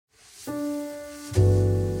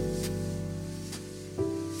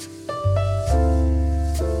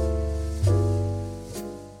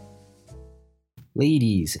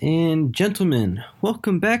Ladies and gentlemen,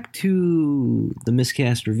 welcome back to the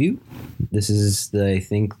Miscast Review. This is, I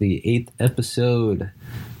think, the 8th episode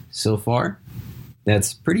so far.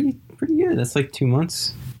 That's pretty good. That's like 2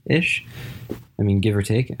 months-ish. I mean, give or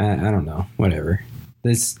take. I don't know. Whatever.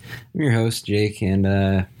 I'm your host, Jake,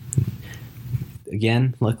 and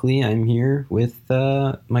again, luckily, I'm here with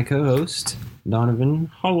my co-host,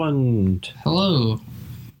 Donovan Holland. Hello.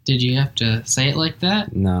 Did you have to say it like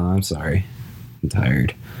that? No, I'm sorry. I'm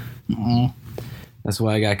tired. Aww. That's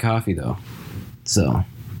why I got coffee, though. So,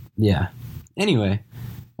 yeah. Anyway,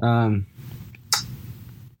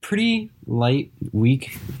 pretty light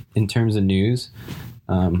week in terms of news.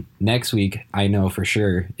 Next week, I know for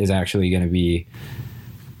sure, is actually going to be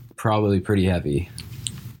probably pretty heavy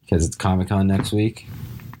because it's Comic-Con next week,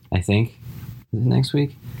 I think. Is it next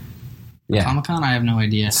week? Yeah. Comic-Con? I have no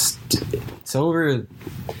idea. It's over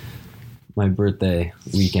my birthday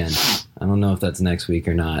weekend. I don't know if that's next week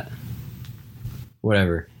or not.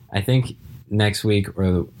 Whatever. I think next week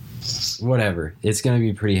or whatever. It's going to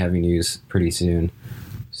be pretty heavy news pretty soon.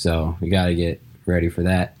 So we got to get ready for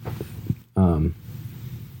that.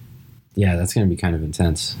 Yeah, that's going to be kind of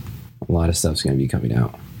intense. A lot of stuff's going to be coming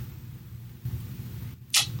out.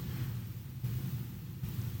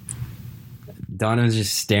 Donna's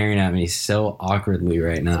just staring at me so awkwardly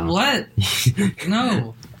right now. What?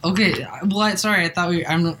 No. Okay. Well, sorry. I thought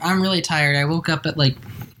I'm really tired. I woke up at like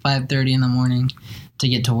 5:30 in the morning to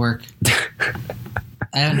get to work.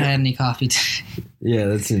 I haven't had any coffee today. Yeah,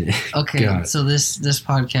 that's it. Okay, so this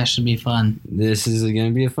podcast should be fun. This is going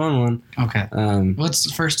to be a fun one. Okay.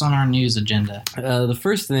 What's first on our news agenda? The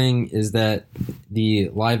first thing is that the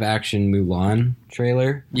live-action Mulan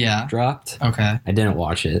trailer dropped. Okay. I didn't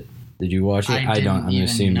watch it. Did you watch it? I don't. I'm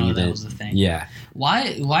assuming know you that didn't. Was the thing. Yeah.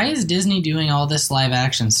 Why is Disney doing all this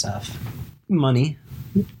live-action stuff? Money.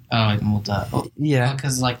 Oh, well, duh. Yeah.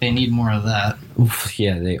 Because they need more of that. Oof,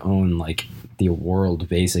 yeah, they own the world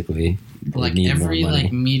basically. Like every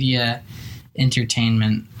media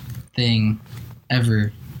entertainment thing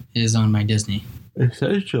ever is owned by Disney.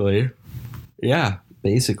 Essentially. Yeah,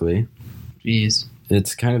 basically. Jeez.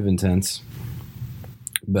 It's kind of intense.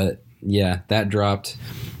 But yeah, that dropped.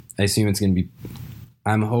 I assume it's going to be...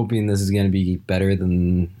 I'm hoping this is going to be better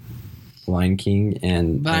than Lion King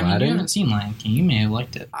and Aladdin. But you haven't seen Lion King. You may have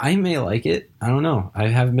liked it. I may like it. I don't know. I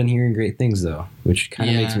haven't been hearing great things, though, which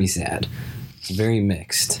kind of makes me sad. It's very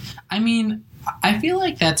mixed. I mean, I feel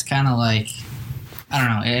like that's kind of like... I don't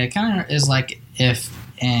know. It kind of is like if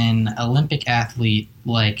an Olympic athlete,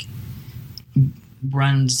 runs,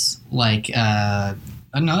 no,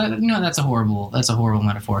 that's a horrible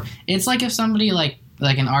metaphor. It's like if somebody, like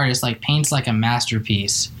an artist, paints, a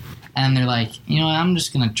masterpiece, and they're like, you know what, I'm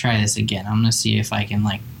just going to try this again. I'm going to see if I can,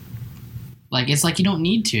 it's like you don't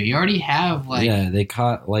need to. You already have, Yeah, they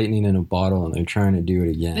caught lightning in a bottle, and they're trying to do it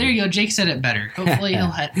again. There you go. Jake said it better. Hopefully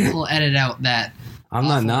he'll edit out that.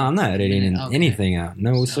 I'm not editing anything out.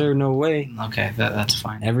 No, sir, no way. Okay, that's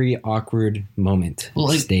fine. Every awkward moment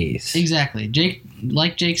stays. Exactly. Jake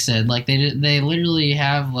said, they literally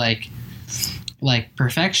have,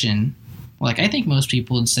 perfection. I think most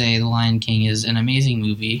people would say The Lion King is an amazing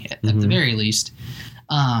movie, at the very least.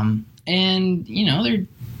 And, they're...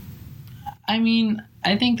 I mean,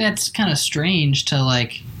 I think that's kind of strange to,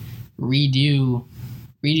 redo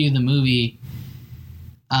the movie,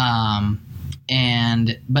 but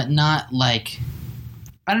not, I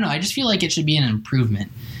don't know, I just feel like it should be an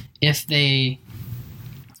improvement. If they...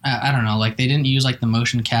 I don't know, they didn't use, the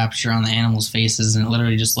motion capture on the animals' faces, and it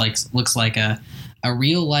literally just, looks like a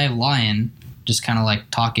real live lion just kind of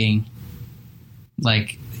talking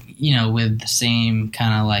with the same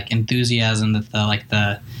kind of enthusiasm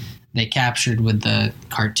that they captured with the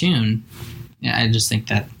cartoon. Yeah, I just think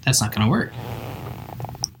that's not going to work.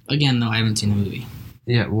 Again, though, I haven't seen the movie.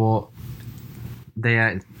 Yeah, well,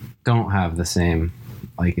 they don't have the same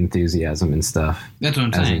enthusiasm and stuff. That's what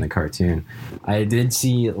I'm saying. As in the cartoon. I did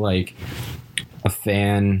see a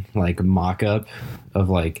fan mock-up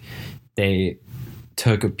of they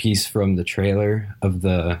took a piece from the trailer of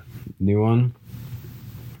the new one,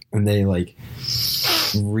 and they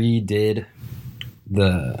redid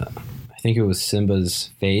I think it was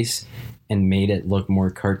Simba's face, and made it look more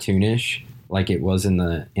cartoonish like it was in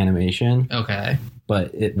the animation. Okay.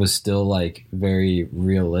 But it was still very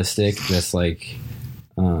realistic, just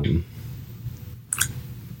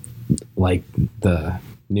the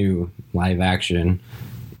new live action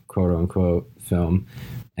quote unquote film,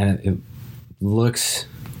 and it looks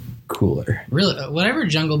cooler. Really, whatever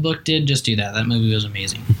Jungle Book did, just do that. That movie was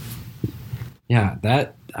amazing. Yeah,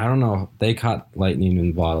 that, I don't know. They caught lightning in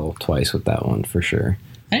the bottle twice with that one, for sure.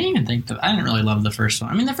 I didn't even think that. I didn't really love the first one.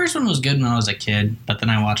 I mean, the first one was good when I was a kid, but then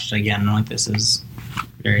I watched it again and I'm like, this is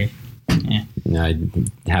very. Yeah. No, I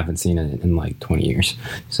haven't seen it in like 20 years.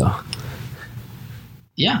 So.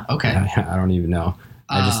 Yeah. Okay. I don't even know.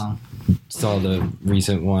 I just saw the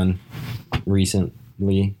recent one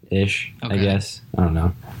recently-ish, Okay. I guess. I don't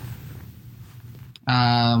know.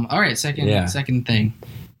 All right. Second thing.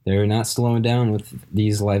 They're not slowing down with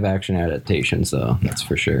these live-action adaptations, though. That's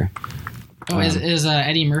for sure. Oh, is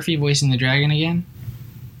Eddie Murphy voicing the dragon again?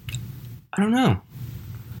 I don't know.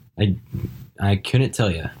 I couldn't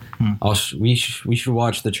tell you. We should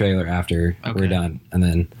watch the trailer after we're done, and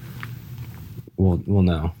then we'll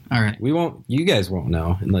know. All right. We won't. You guys won't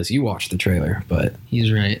know unless you watch the trailer, but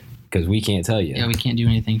He's right. because we can't tell you. Yeah, we can't do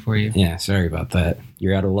anything for you. Yeah, sorry about that.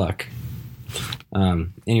 You're out of luck.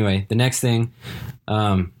 Anyway, the next thing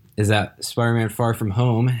is that Spider-Man Far From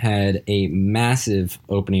Home had a massive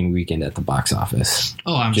opening weekend at the box office.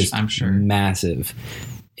 Oh, I'm sure. Massive.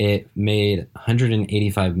 It made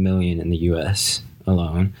 $185 million in the U.S.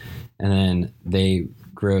 alone, and then they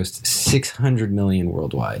grossed $600 million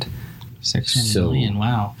worldwide. $600 million.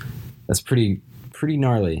 Wow. That's pretty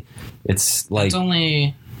gnarly. It's like it's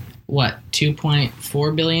only what,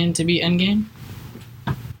 2.4 billion to beat Endgame?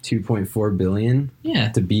 2.4 billion.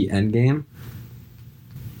 Yeah. To beat Endgame.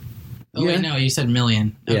 Oh wait, no, you said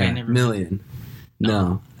million. Okay, Yeah, never million.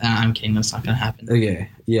 No. I'm kidding. That's not gonna happen. Okay.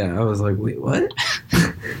 Yeah, I was like, wait, what?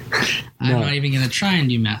 I'm not even gonna try and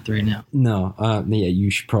do math right now. No. Yeah,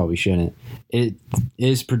 you probably shouldn't. It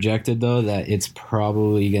is projected though that it's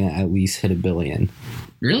probably gonna at least hit $1 billion.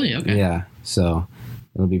 Really? Okay. Yeah. So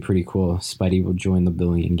it'll be pretty cool. Spidey will join the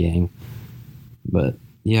billion gang. But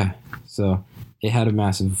yeah, so it had a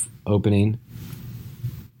massive opening,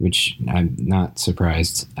 which I'm not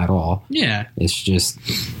surprised at all. Yeah. It's just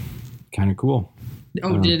kind of cool.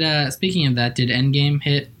 Oh, speaking of that, did Endgame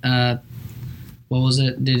hit? What was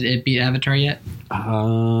it? Did it beat Avatar yet?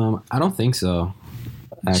 I don't think so.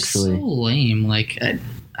 Actually, so lame. Like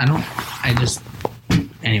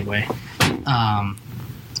anyway.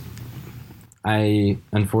 I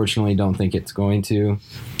unfortunately don't think it's going to.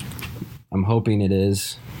 I'm hoping it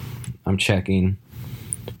is. I'm checking.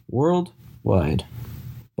 Worldwide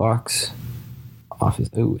box office.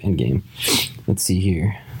 Oh, Endgame. Let's see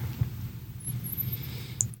here.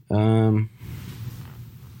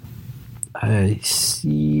 I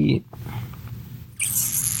see.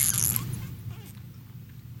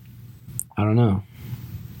 I don't know.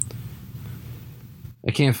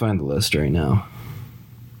 I can't find the list right now.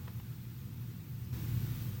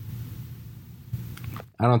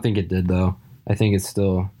 I don't think it did, though. I think it's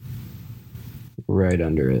still right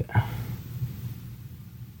under it.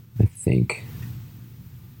 I think.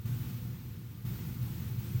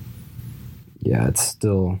 Yeah, it's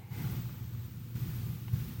still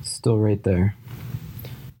right there.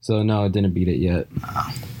 So, no, it didn't beat it yet.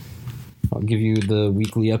 I'll give you the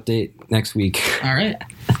weekly update next week. All right.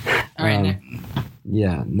 All right.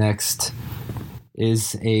 Yeah, next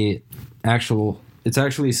is it's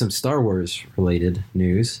actually some Star Wars related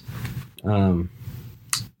news.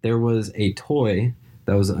 There was a toy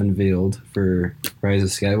that was unveiled for Rise of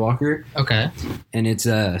Skywalker. Okay. And it's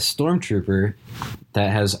a stormtrooper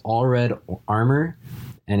that has all red armor,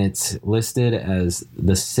 and it's listed as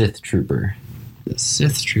the Sith Trooper. The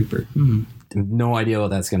Sith Trooper. No idea what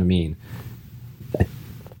that's going to mean.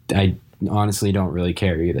 I honestly don't really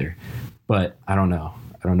care either. But I don't know.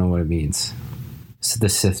 I don't know what it means. It's the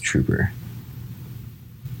Sith Trooper.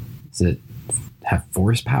 Does it have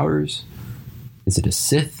force powers? Is it a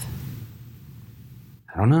Sith?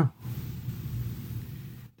 I don't know.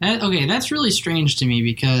 That's really strange to me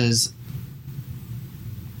because,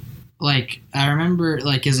 like, I remember,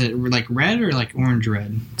 like, is it like red or like orange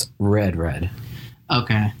red? It's red.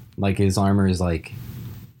 Okay. Like his armor is like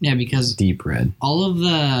because deep red. All of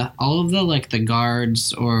the like the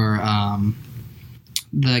guards or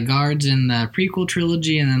the guards in the prequel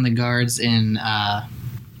trilogy and then the guards in I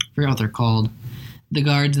forget what they're called. The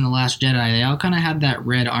guards in The Last Jedi, they all kind of had that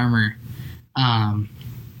red armor. And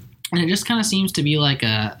it just kind of seems to be like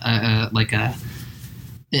a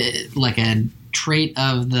trait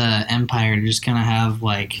of the Empire to just kind of have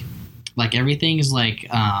like everything is like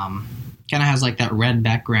kind of has like that red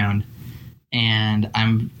background. And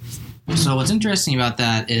so what's interesting about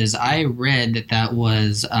that is I read that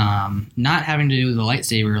was not having to do with the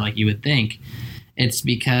lightsaber like you would think. It's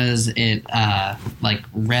because it like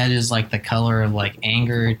red is like the color of like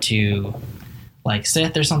anger to like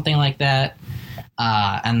Sith or something like that.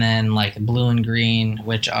 And then like blue and green,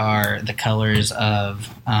 which are the colors of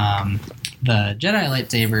the Jedi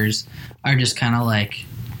lightsabers, are just kind of like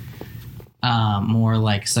more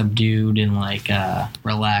like subdued and like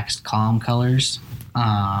relaxed, calm colors,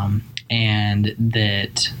 and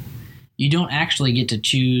that you don't actually get to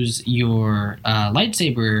choose your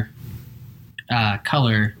lightsaber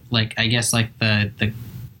color. Like I guess like the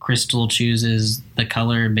crystal chooses the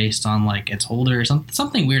color based on like its holder or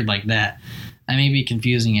something weird like that. I may be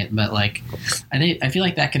confusing it, but like I feel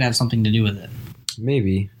like that could have something to do with it.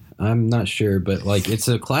 Maybe. I'm not sure, but like it's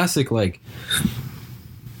a classic like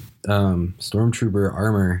stormtrooper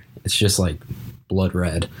armor. It's just like blood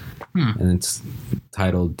red, and it's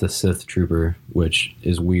titled the Sith Trooper, which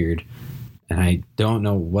is weird. And I don't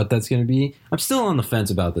know what that's going to be. I'm still on the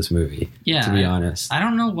fence about this movie, to be honest. I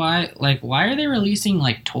don't know why. Like, why are they releasing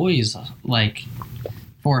like toys like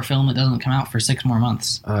for a film that doesn't come out for 6 more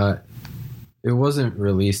months? It wasn't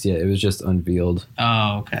released yet. It was just unveiled.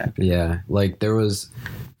 Oh, okay. Yeah, like there was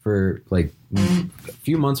for like a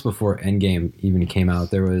few months before Endgame even came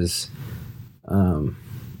out. There was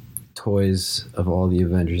toys of all the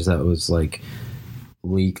Avengers that was like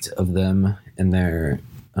leaked of them and their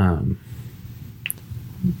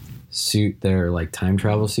suit, their like time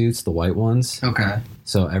travel suits, the white ones. Okay.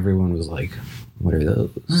 So everyone was like, what are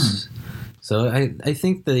those? So I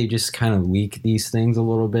think they just kind of leak these things a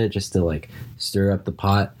little bit just to like stir up the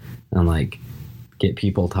pot and like get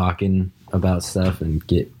people talking about stuff and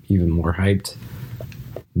get even more hyped.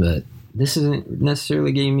 But this isn't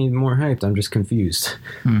necessarily getting me more hyped. I'm just confused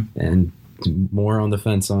and more on the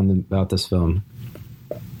fence about this film.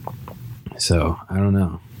 So I don't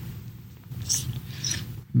know.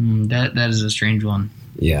 That is a strange one.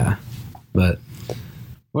 Yeah, but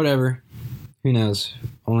whatever. Who knows?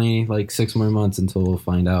 Only like 6 more months until we'll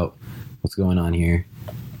find out what's going on here.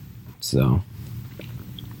 So,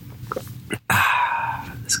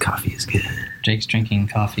 this coffee is good. Jake's drinking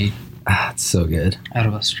coffee. It's so good. Out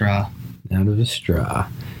of a straw. Out of a straw.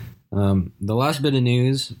 The last bit of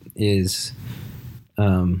news is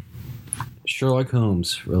Sherlock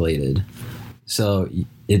Holmes related. So,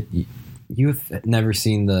 you've never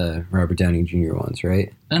seen the Robert Downey Jr. ones,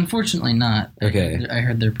 right? Unfortunately not. Okay. I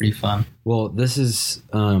heard they're pretty fun. Well, this is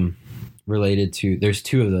related to... There's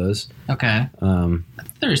 2 of those. Okay.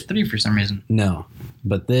 There's 3 for some reason. No.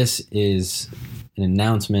 But this is an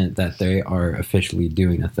announcement that they are officially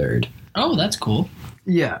doing a 3rd. Oh, that's cool.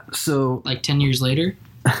 Yeah, so... Like 10 years later?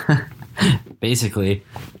 Basically,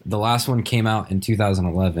 the last one came out in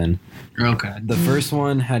 2011. Okay. The first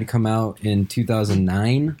one had come out in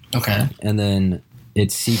 2009. Okay. And then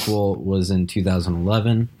its sequel was in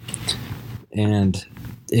 2011. And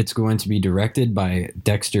it's going to be directed by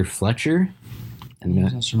Dexter Fletcher.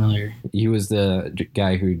 And Sounds familiar. he was the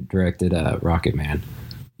guy who directed Rocket Man.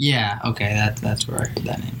 Yeah, okay, that's where I heard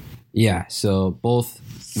that name. Yeah, so both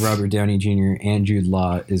Robert Downey Jr. and Jude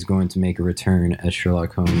Law is going to make a return as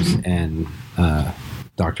Sherlock Holmes and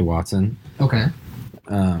Dr. Watson. Okay.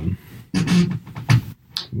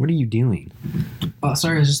 What are you doing? Oh,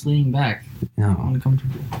 sorry, I was just leaning back. No.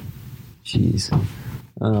 Uncomfortable. Jeez.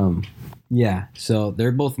 Yeah, so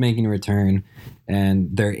they're both making a return,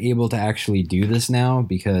 and they're able to actually do this now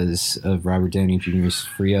because of Robert Downey Jr.'s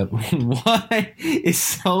free up. What? It's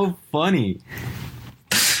so funny.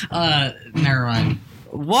 Never mind.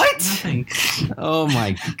 What? Nothing. Oh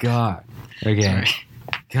my god. Okay. Sorry.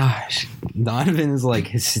 Gosh. Donovan is like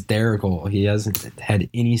hysterical. He hasn't had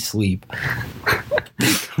any sleep.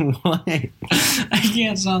 What? I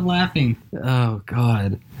can't stop laughing. Oh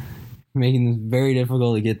god. Making this very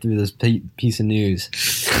difficult to get through this piece of news.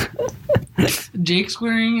 Jake's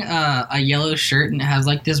wearing a yellow shirt and it has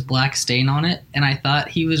like this black stain on it, and I thought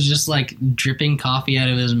he was just like dripping coffee out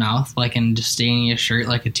of his mouth, like, and just staining his shirt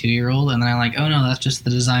like a 2-year-old. And then I'm like, oh no, that's just the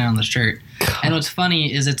design on the shirt. God. And what's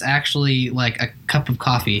funny is it's actually like a cup of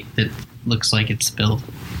coffee that looks like it's spilled.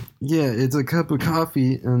 Yeah, it's a cup of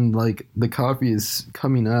coffee, and like the coffee is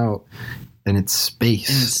coming out, and it's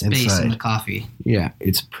space. And it's space inside. in the coffee. Yeah,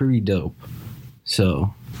 it's pretty dope.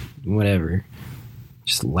 So, whatever.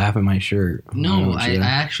 Just laugh at my shirt. No, I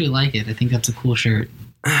actually like it. I think that's a cool shirt.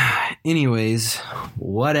 Anyways,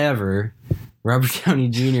 whatever. Robert Downey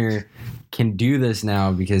Jr. can do this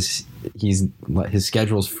now because his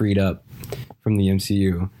schedule's freed up from the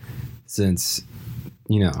MCU since,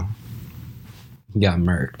 he got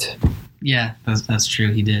murked. Yeah, that's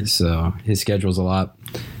true. He did. So his schedule's a lot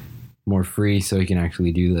more free, so he can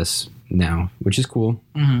actually do this now, which is cool.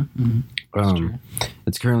 Mm-hmm. Mm-hmm.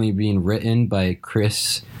 It's currently being written by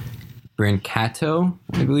Chris Brancato,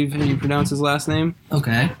 I believe how you pronounce his last name.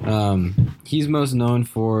 Okay. He's most known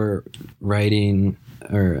for writing,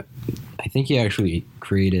 or I think he actually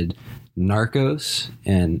created Narcos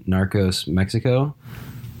and Narcos Mexico.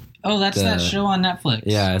 Oh, that's that show on Netflix.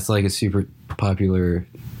 Yeah, it's like a super popular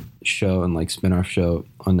show and like spin-off show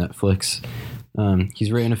on Netflix.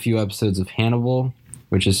 He's written a few episodes of Hannibal,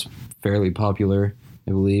 which is fairly popular,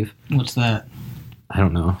 I believe. What's that? I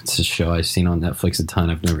don't know. It's a show I've seen on Netflix a ton.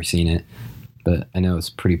 I've never seen it, but I know it's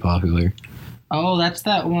pretty popular. Oh, that's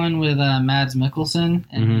that one with Mads Mikkelsen,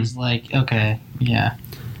 and he's like, okay, yeah.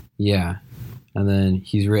 Yeah. And then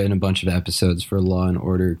he's written a bunch of episodes for Law and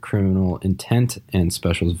Order, Criminal Intent, and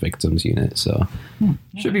Special Victims Unit. So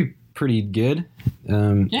should be pretty good.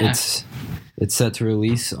 It's set to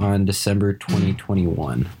release on December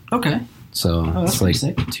 2021. Okay. So it's like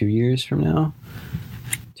sick. 2 years from now.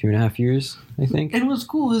 2.5 years, I think. And what's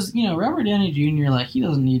cool is, Robert Downey Jr., like, he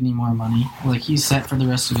doesn't need any more money. Like, he's set for the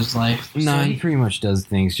rest of his life. No, he pretty much does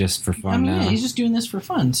things just for fun now. Yeah, he's just doing this for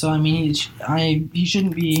fun. So, I mean, he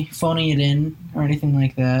shouldn't be phoning it in or anything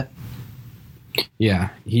like that. Yeah,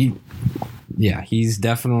 he's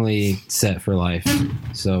definitely set for life.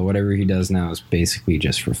 So whatever he does now is basically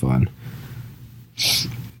just for fun.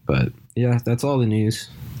 But, yeah, that's all the news.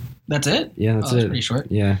 That's it? Yeah, that's it. Pretty short.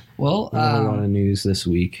 Yeah. Well, not a lot of news this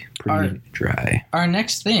week. Pretty dry. Our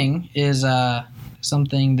next thing is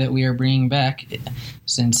something that we are bringing back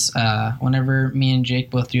since whenever me and Jake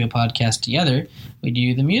both do a podcast together, we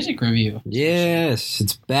do the music review. Yes,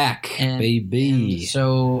 it's back, baby. And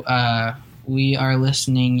so we are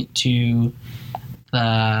listening to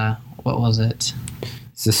what was it?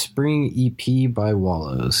 It's the Spring EP by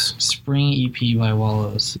Wallows. Spring EP by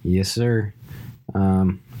Wallows. Yes, sir.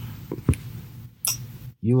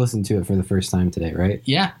 You listened to it for the first time today, right?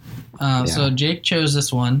 Yeah. So Jake chose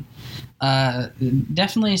this one.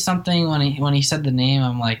 Definitely something when he said the name,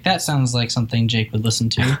 I'm like, that sounds like something Jake would listen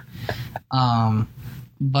to.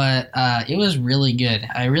 But it was really good.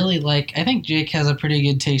 I think Jake has a pretty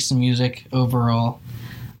good taste in music overall.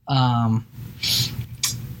 It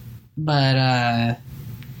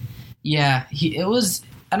was,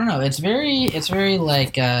 I don't know, it's very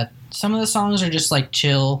like, some of the songs are just like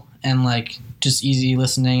chill and like just easy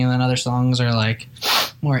listening, and then other songs are like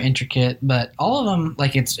more intricate, but all of them,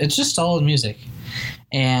 like, it's just solid music,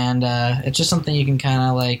 and it's just something you can kind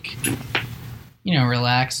of like,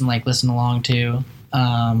 relax and like listen along to,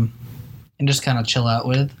 and just kind of chill out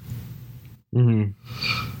with.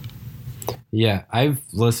 Yeah, I've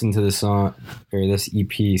listened to this song or this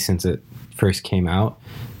EP since it first came out.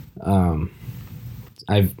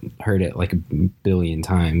 I've heard it like a billion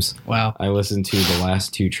times. Wow. I listened to the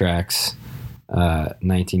last two tracks,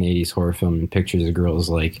 1980s horror film and Pictures of Girls,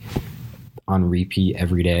 like on repeat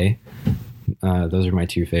every day. Those are my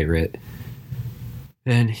two favorite.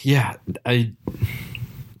 And yeah, I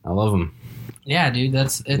love them. Yeah, dude,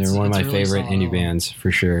 they're one of my really favorite indie bands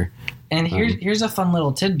for sure. And here's a fun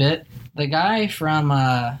little tidbit. The guy from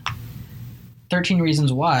 13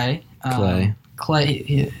 Reasons Why,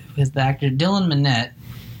 Clay is the actor. Dylan Minnette,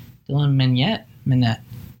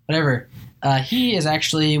 whatever. He is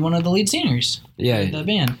actually one of the lead singers of the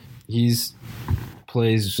band. He's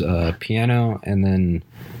plays piano and then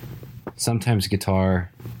sometimes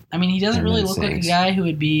guitar. I mean, he doesn't really look like a guy who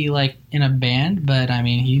would be like in a band, but I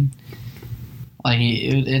mean,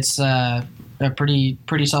 it's a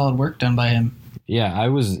pretty solid work done by him. Yeah, I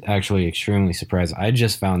was actually extremely surprised. I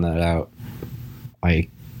just found that out like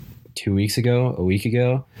a week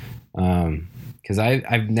ago, because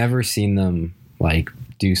I've never seen them like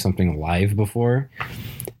do something live before,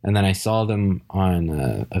 and then I saw them on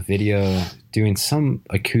a video doing some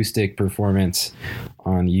acoustic performance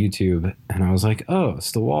on YouTube, and I was like, oh,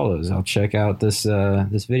 it's the Wallows. I'll check out this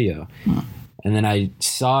video. And then I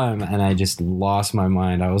saw him and I just lost my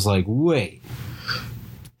mind. I was like, wait,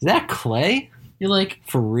 is that Clay? You're like,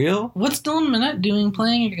 for real? What's Dylan Minnette doing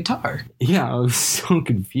playing a guitar? Yeah, I was so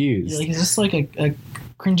confused. You're like, is this like a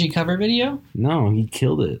cringy cover video? No, he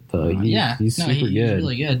killed it though. He's super good. He's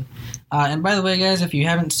really good. And by the way, guys, if you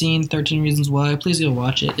haven't seen 13 Reasons Why, please go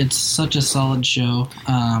watch it. It's such a solid show.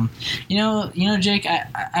 Jake,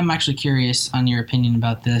 I'm actually curious on your opinion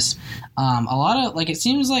about this. A lot of it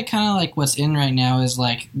seems like kind of like what's in right now is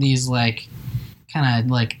like these like kind of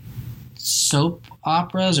like soap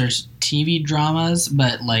operas or TV dramas,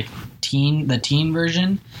 but like the teen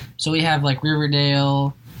version. So we have like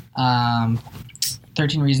Riverdale,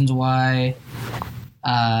 13 Reasons Why,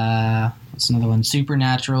 what's another one?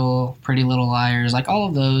 Supernatural, Pretty Little Liars, like all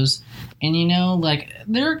of those. And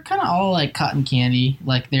they're kind of all like cotton candy.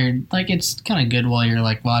 Like they're like, it's kind of good while you're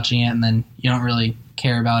like watching it, and then you don't really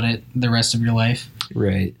care about it the rest of your life.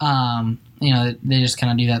 Right. They just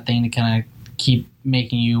kind of do that thing to kind of keep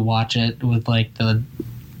making you watch it with like the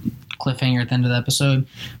cliffhanger at the end of the episode.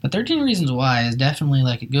 But 13 Reasons Why is definitely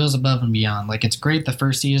like, it goes above and beyond. Like, it's great the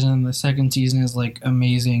first season, the second season is like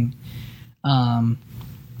amazing.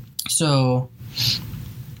 So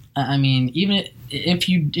I mean, even if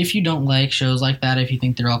you don't like shows like that, if you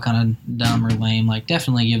think they're all kind of dumb or lame, like,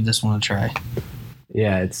 definitely give this one a try.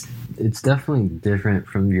 Yeah, it's definitely different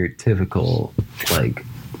from your typical like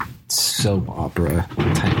soap opera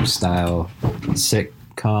type style,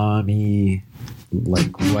 sitcom-y,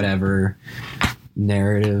 like whatever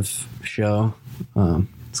narrative show.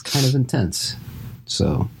 It's kind of intense,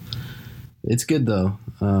 so it's good though.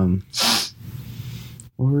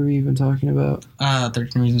 What were we even talking about?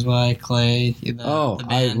 13 Reasons Why, Clay. The band,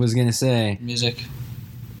 I was gonna say music.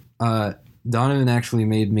 Donovan actually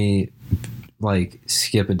made me like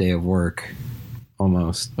skip a day of work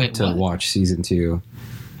almost to watch season 2.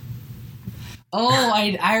 Oh,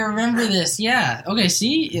 I remember this. Yeah. Okay.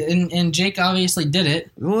 See, and Jake obviously did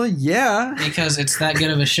it. Well, yeah, because it's that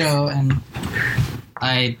good of a show, and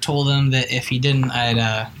I told him that if he didn't,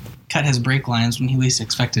 I'd cut his break lines when he least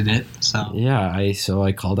expected it. So yeah, I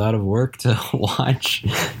called out of work to watch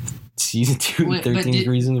season 2 of 13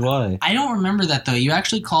 Reasons Why. I don't remember that though. You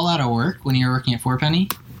actually called out of work when you were working at Four Penny?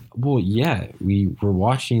 Well, yeah, we were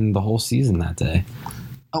watching the whole season that day.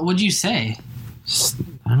 What'd you say?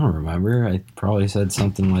 I don't remember. I probably said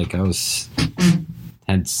something like I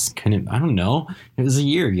don't know. It was a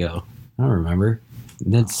year ago. I don't remember.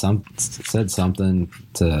 Said something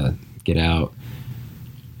to get out.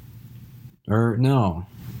 Or no,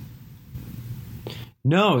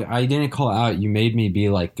 I didn't call out. You made me be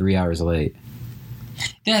like 3 hours late.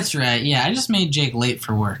 That's right. Yeah, I just made Jake late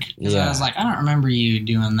for work. Because yeah. I was like, I don't remember you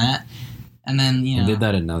doing that. And then, I did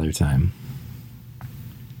that another time.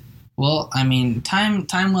 Well, I mean, time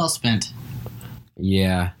well spent.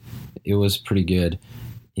 Yeah, it was pretty good.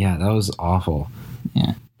 Yeah, that was awful.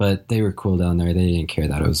 Yeah. But they were cool down there. They didn't care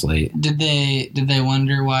that it was late. Did they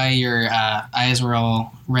wonder why your eyes were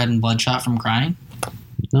all red and bloodshot from crying?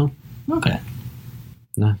 No. Okay.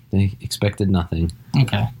 No, they expected nothing.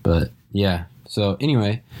 Okay. But yeah. So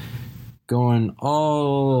anyway, going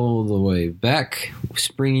all the way back,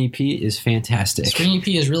 Spring EP is fantastic. Spring EP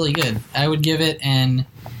is really good. I would give it an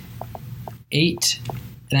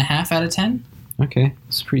 8.5 out of 10. Okay,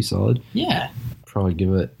 it's pretty solid. Yeah. Probably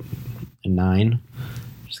give it a 9.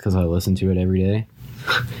 Just because I listen to it every day.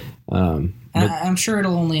 I'm sure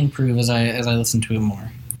it'll only improve as I listen to it more.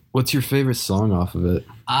 What's your favorite song off of it?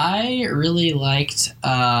 I really liked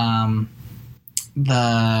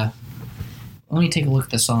let me take a look at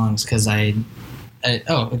the songs because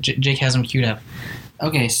Jake has them queued up.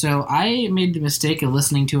 Okay, so I made the mistake of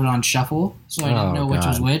listening to it on shuffle, so I didn't know which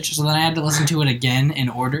was which. So then I had to listen to it again in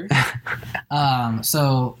order.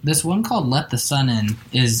 So this one called "Let the Sun In"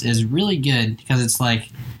 is really good because it's like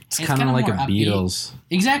it's kind of like a upbeat. Beatles.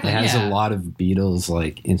 Exactly, it has a lot of Beatles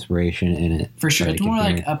like inspiration in it. For sure, it's more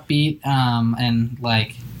like upbeat and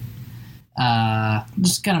like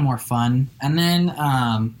just kind of more fun. And then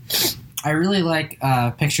I really like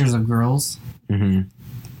 "Pictures of Girls." Mm-hmm.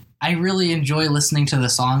 I really enjoy listening to the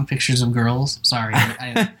song "Pictures of Girls." Sorry.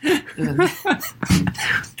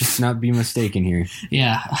 Just not be mistaken here.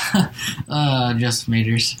 Yeah. Just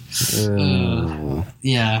Majors.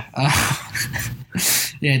 Yeah.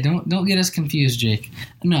 Yeah, don't get us confused, Jake.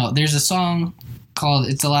 No, there's a song called,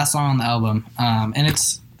 it's the last song on the album, and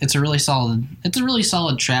it's a really solid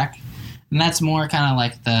track, and that's more kind of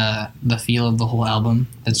like the feel of the whole album.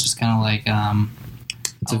 It's just kind of like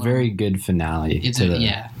it's a very good finale.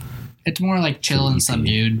 Yeah. It's more like chill and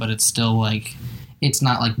subdued, but it's still like, it's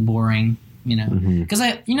not like boring, you know? Because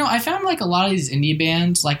I found like a lot of these indie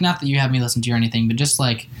bands, like not that you have me listen to or anything, but just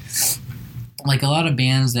like a lot of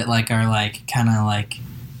bands that like are like kind of like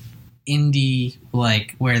indie,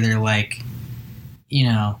 like where they're like, you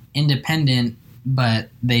know, independent, but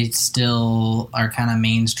they still are kind of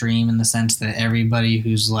mainstream in the sense that everybody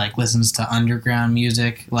who's like listens to underground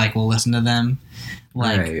music like will listen to them.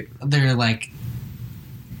 Like right. They're like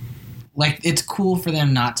it's cool for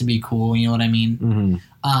them not to be cool, you know what I mean?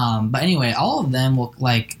 Mm-hmm. But anyway, all of them will,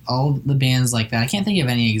 like, all the bands like that, I can't think of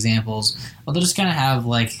any examples, but they'll just kind of have,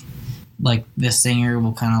 like this singer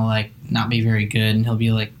will kind of, like, not be very good, and he'll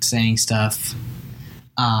be, like, saying stuff,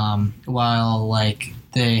 while, like,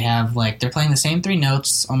 they have, like, they're playing the same 3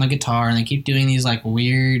 notes on the guitar, and they keep doing these, like,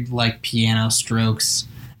 weird, like, piano strokes,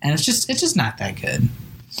 and it's just not that good.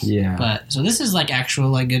 Yeah. But, so this is, like, actual,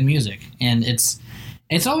 like, good music, and it's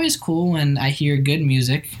always cool when I hear good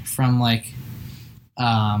music from like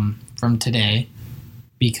from today,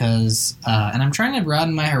 because and I'm trying to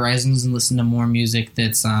broaden my horizons and listen to more music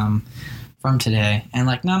that's from today, and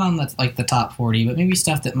like not on the top 40, but maybe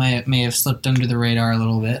stuff that may have slipped under the radar a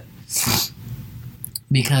little bit.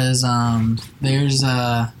 Because there's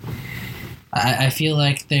I feel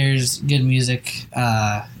like there's good music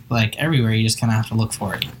like everywhere. You just kind of have to look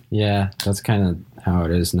for it. Yeah, that's kind of how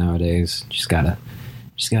it is nowadays. Just gotta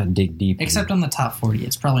dig deep. Except on the top 40,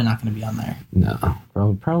 it's probably not going to be on there. No,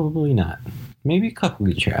 probably not. Maybe a couple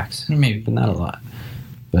good tracks, maybe, but not a lot.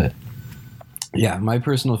 But yeah, my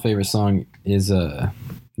personal favorite song is a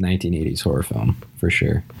 1980s horror film for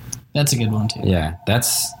sure. That's a good one too. Yeah,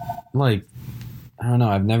 that's like, I don't know.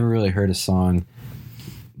 I've never really heard a song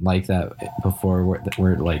like that before,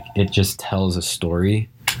 where like it just tells a story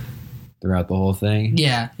throughout the whole thing.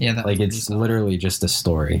 Yeah. That like it's literally just a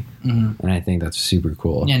story, and I think that's super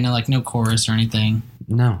cool. Yeah, no chorus or anything.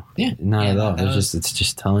 No, yeah, not at all. It's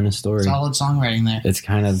just telling a story. Solid songwriting there. It's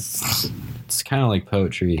kind of like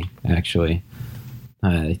poetry, actually.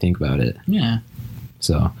 I think about it. Yeah.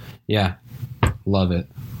 So yeah, love it.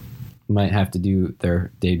 Might have to do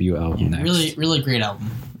their debut album next. Really, really great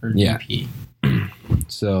album or EP.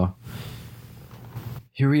 So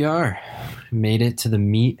here we are. Made it to the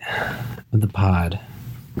meat of the pod.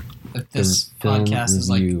 If this podcast is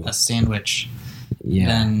like a sandwich,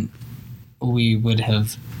 then you would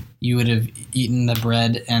have eaten the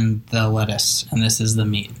bread and the lettuce, and this is the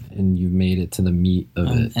meat. And you made it to the meat of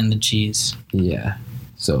it. And the cheese. Yeah.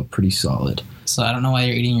 So pretty solid. So I don't know why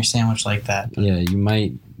you're eating your sandwich like that. Yeah, you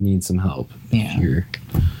might need some help if you're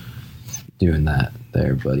doing that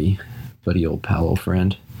there, buddy. Old pal, old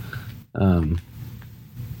friend.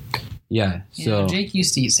 Yeah, so... Jake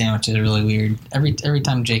used to eat sandwiches really weird. Every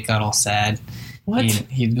time Jake got all sad,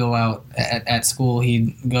 he'd go out at school,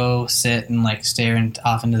 he'd go sit and like stare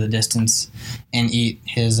off into the distance and eat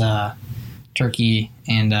his turkey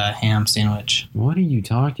and ham sandwich. What are you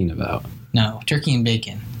talking about? No, turkey and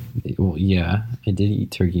bacon. Well, yeah, I did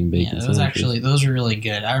eat turkey and bacon. Yeah, those were really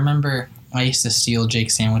good. I remember I used to steal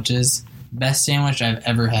Jake's sandwiches. Best sandwich I've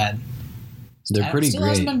ever had. They're pretty still great.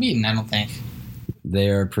 Hasn't been beaten, I don't think. They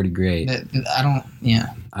are pretty great.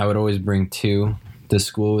 I would always bring 2 to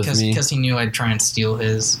school with me. Because he knew I'd try and steal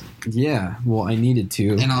his. Yeah, well, I needed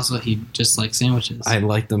to. And also he just liked sandwiches. I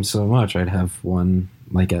liked them so much. I'd have one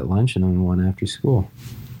like at lunch and then one after school.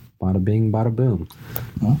 Bada bing, bada boom.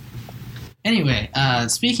 Well, anyway,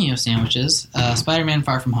 speaking of sandwiches, Spider-Man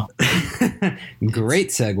Far From Home. Great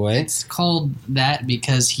segue. It's called that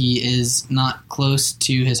because he is not close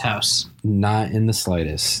to his house. Not in the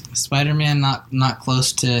slightest. Spider-Man not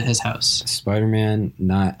close to his house. Spider-Man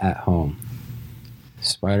not at home.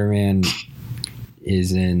 Spider-Man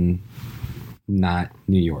is in not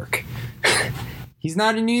New York. He's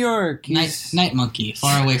not in New York. Night Monkey,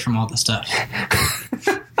 far away from all the stuff.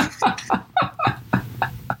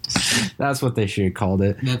 That's what they should have called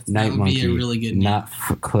it. That would be a really good name. Not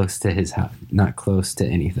close to his house. Not close to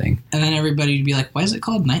anything. And then everybody would be like, why is it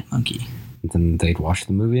called Night Monkey? And then they'd watch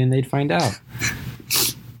the movie and they'd find out.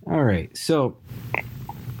 All right. So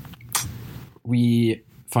we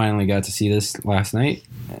finally got to see this last night.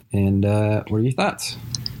 And what are your thoughts?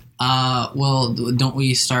 Well, don't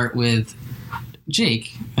we start with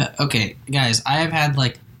Jake? Okay, guys, I have had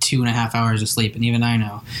like 2.5 hours of sleep, and even I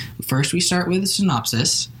know. First, we start with a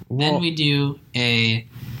synopsis. Then we do a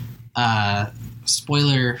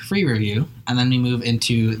spoiler-free review, and then we move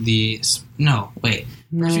into the... No, wait.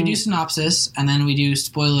 First we do synopsis, and then we do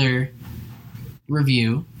spoiler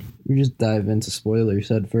review. We just dive into spoilers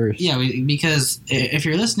head first. Yeah, because if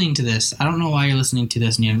you're listening to this, I don't know why you're listening to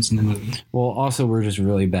this and you haven't seen the movie. Well, also, we're just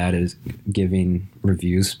really bad at giving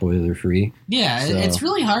reviews spoiler-free. Yeah, so it's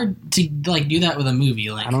really hard to like do that with a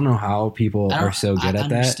movie. Like, I don't know how people are so good at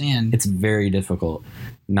that. Understand. It's very difficult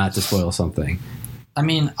not to spoil something. I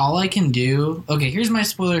mean, all I can do... Okay, here's my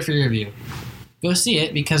spoiler-free review. Go see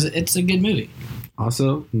it because it's a good movie.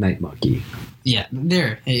 Also, Night Monkey. Yeah,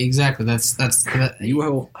 there. Exactly. That's you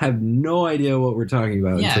will have no idea what we're talking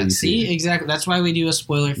about until you see it. Exactly. That's why we do a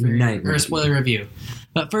spoiler-free or a spoiler review.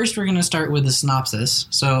 But first, we're going to start with the synopsis.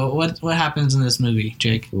 So, what happens in this movie,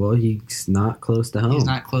 Jake? Well, he's not close to home. He's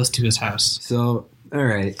not close to his house. So, all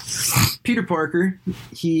right. Peter Parker,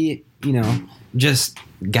 he, just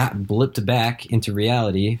got blipped back into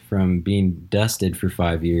reality from being dusted for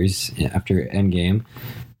 5 years after Endgame.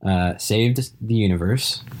 Saved the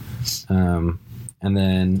universe, and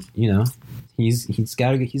then he's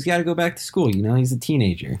got to go back to school. He's a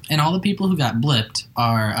teenager, and all the people who got blipped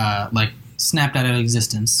are like snapped out of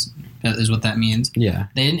existence. That is what that means. Yeah.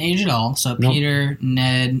 They didn't age at all. So Nope. Peter,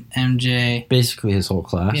 Ned, MJ. Basically his whole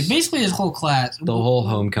class. Yeah, basically his whole class. The whole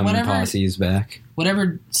homecoming posse is back.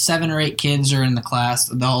 Whatever 7 or 8 kids are in the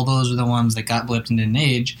class, all those are the ones that got blipped and didn't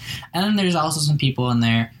age. And then there's also some people in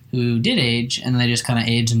there who did age, and they just kind of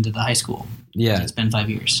aged into the high school. Yeah. It's been 5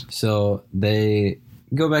 years. So they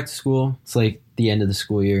go back to school. It's like the end of the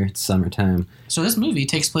school year. It's summertime. So this movie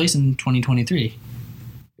takes place in 2023.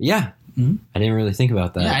 Yeah. Mhm. I didn't really think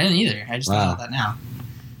about that. Yeah, I didn't either. I just thought about that now.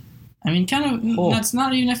 I mean, kind of, Oh. that's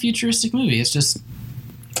not even a futuristic movie. It's just,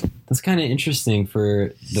 That's kind of interesting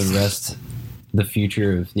for the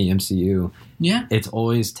future of the MCU. yeah. It's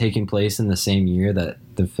always taking place in the same year that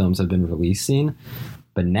the films have been releasing,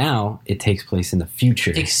 but now it takes place in the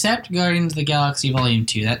future. Except Guardians of the Galaxy Volume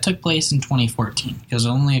 2. That took place in 2014. Because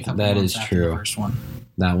only a couple That months is after true. the first one.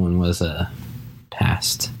 That one was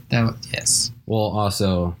past. Yes. Well,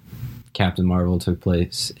 also, Captain Marvel took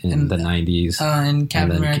place in the 90s. And Captain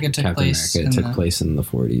and then America took Captain place America in took the, place in the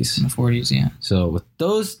 40s. in the 40s, yeah. So with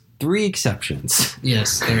those 3 exceptions,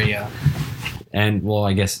 Yes, there we go. and well,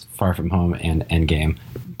 I guess Far From Home and Endgame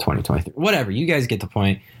 2023. Whatever, you guys get the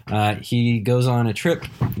point. He goes on a trip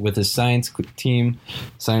with his science team,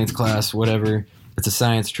 science class, whatever. It's a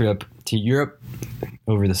science trip to Europe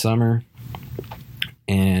over the summer.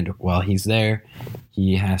 And while he's there,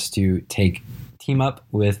 he has to team up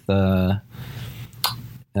with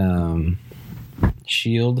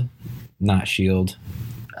Shield, not Shield,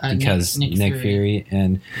 because Nick Fury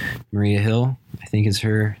and Maria Hill, I think is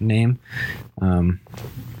her name.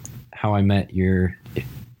 How I Met Your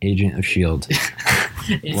Agent of Shield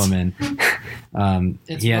woman.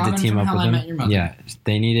 It's He had Robin to team from up How with I him. Met Your Mother. Yeah,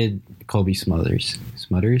 they needed Colby Smulders.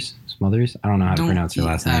 Smulders? I don't know how to pronounce her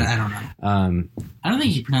last name. I don't know. I don't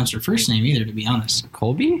think he pronounced her first name either, to be honest.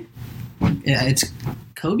 Colby? Yeah, it's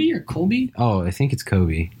Kobe or Colby? Oh, I think it's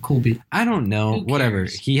Kobe. Colby. I don't know. Who Whatever.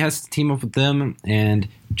 cares? He has to team up with them and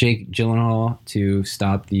Jake Gyllenhaal to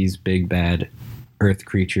stop these big bad Earth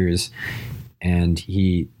creatures, and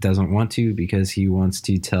he doesn't want to because he wants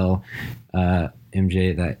to tell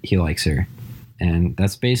MJ that he likes her, and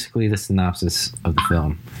that's basically the synopsis of the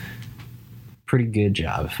film. Pretty good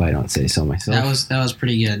job, if I don't say so myself. That was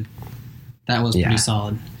pretty good. That was pretty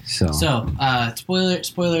solid. So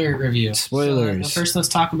Spoiler review. Spoilers. So, first, let's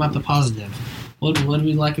talk about the positive. What do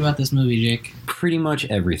we like about this movie, Jake? pretty much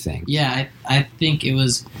everything. Yeah, I think it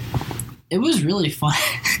was really fun.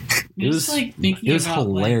 It was just, like, thinking it was about,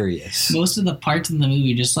 hilarious. Like, most of the parts in the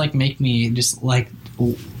movie just like make me just like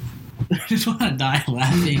just want to die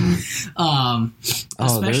laughing.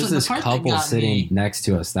 There's this couple sitting next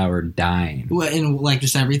to us that were dying. In like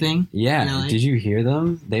just everything. Yeah, Really? Did you hear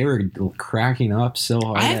them? They were cracking up so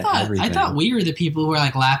hard. I thought we were the people who were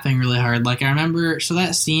like laughing really hard. Like I remember, so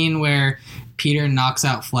that scene where Peter knocks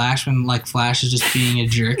out Flash when like Flash is just being a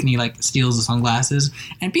jerk and he like steals the sunglasses,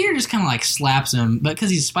 and Peter just kind of like slaps him, but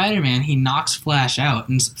because he's Spider-Man, he knocks Flash out,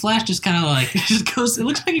 and Flash just kind of like just goes. It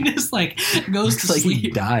looks like he just like goes to like sleep. he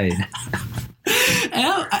died.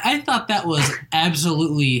 And I thought that was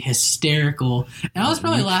absolutely hysterical, and I was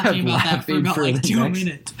probably You laughing kept about that for laughing about for like the 2 next-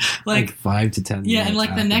 minutes. Like 5 to 10 Yeah, minutes and like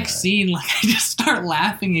the after next that. scene, like I just start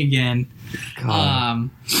laughing again.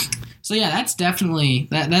 God. So yeah, that's definitely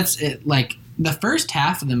that's it. Like the first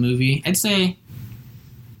half of the movie, I'd say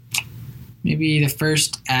maybe the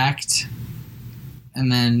first act,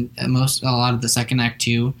 and then a lot of the second act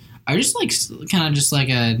too, are just like kind of just like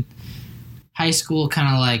a high school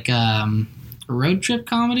kind of like road trip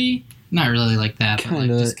comedy. Not really like that, but Kinda,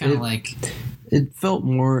 like just kind of like It felt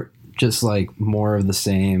more just like more of the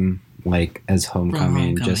same, like as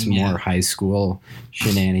Homecoming, just Homecoming, more yeah. high school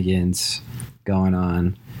shenanigans going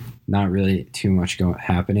on. Not really too much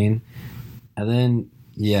happening. And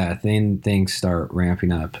then things start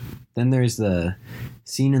ramping up. Then there's the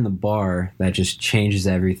scene in the bar that just changes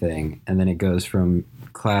everything, and then it goes from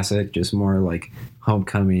classic, just more like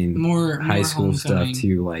Homecoming, more high school Homecoming. stuff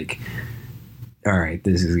to like, all right,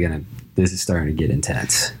 this is starting to get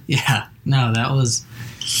intense. Yeah, no, that was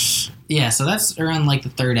so that's around like the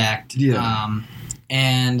third act. Yeah.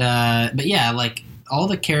 But yeah, like all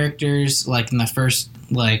the characters, like in the first,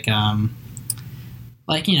 like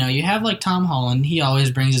you know, you have like Tom Holland. He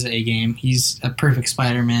always brings his A game. He's a perfect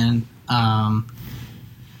Spider-Man.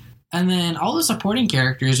 And then all the supporting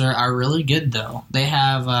characters are really good though. They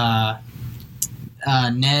have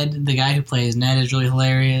Ned, the guy who plays Ned, is really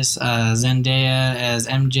hilarious. Zendaya as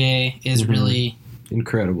MJ is Mhm. really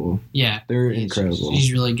Incredible. yeah. They're incredible.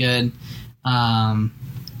 She's really good.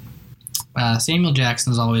 Samuel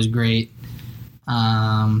Jackson's always great.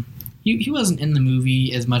 He wasn't in the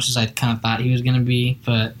movie as much as I kind of thought he was going to be,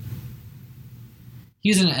 but he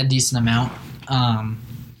was in a decent amount. Jon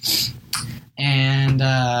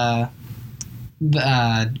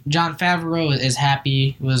Favreau is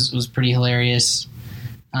Happy was pretty hilarious.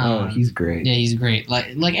 He's great. Yeah, he's great.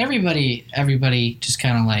 Like everybody just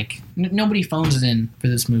kind of like nobody phones it in for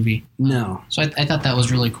this movie. No. So I thought that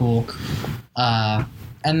was really cool.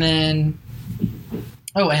 And then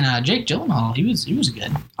Jake Gyllenhaal, he was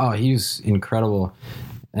good. Oh, he was incredible,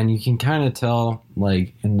 and you can kind of tell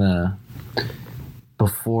like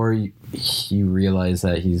before you realize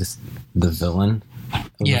that he's the villain of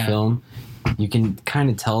the film. You can kind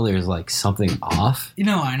of tell there's like something off. I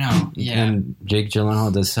know. Yeah. And Jake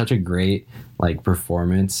Gyllenhaal does such a great like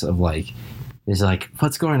performance of like, is like,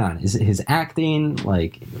 what's going on? Is it his acting?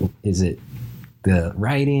 Like, is it the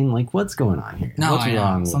writing? Like, what's going on here? No, what's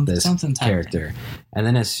wrong with this character? And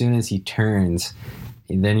then as soon as he turns,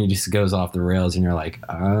 then he just goes off the rails, and you're like,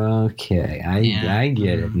 okay, I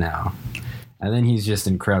get it now. And then he's just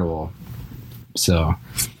incredible. So,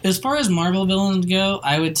 as far as Marvel villains go,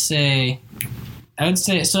 I would say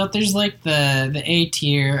so. If there's like the A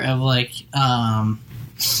tier of like, I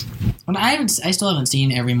still haven't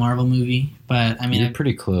seen every Marvel movie, but I mean, you're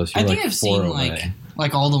pretty close. You're I think like I've seen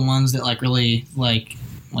like all the ones that like really like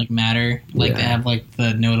matter, like they have like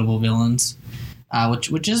the notable villains,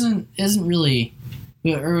 which isn't really,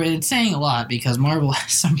 or it's saying a lot because Marvel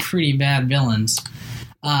has some pretty bad villains.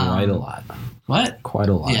 Quite a lot. What? Quite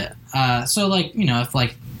a lot. Yeah. So like if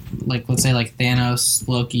like let's say like Thanos,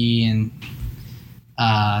 Loki, and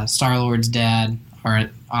Star-Lord's dad are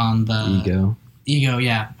on the Ego,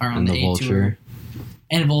 yeah, are on the A tier.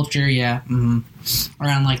 And Vulture, yeah, are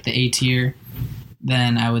on like the A tier.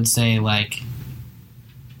 Then I would say like,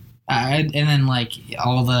 and then like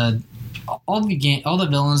all the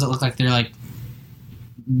villains that look like they're like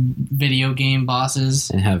video game bosses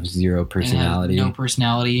and have zero personality, no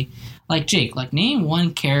personality. Like Jake, like name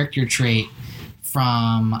one character trait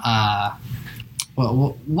from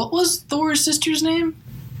what was Thor's sister's name?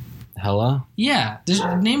 Hela? Yeah,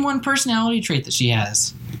 name one personality trait that she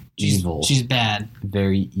has. Evil. She's bad.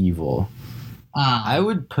 Very evil. I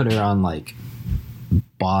would put her on like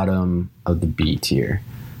bottom of the B tier.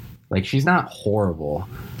 Like she's not horrible.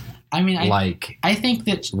 I mean, I think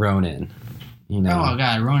that Ronan. Oh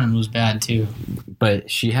god, Ronan was bad too. But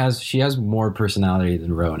she has more personality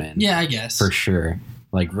than Ronan. Yeah, I guess for sure.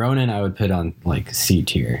 Like Ronan, I would put on like C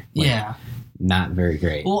tier. Like, yeah, not very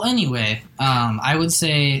great. Well, anyway, I would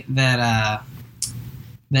say that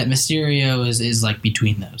that Mysterio is like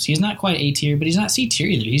between those. He's not quite A tier, but he's not C tier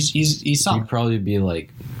either. He's solid. He'd probably be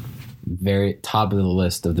like very top of the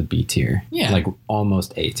list of the B tier. Yeah, like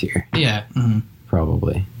almost A tier. Yeah,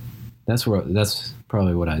 probably. That's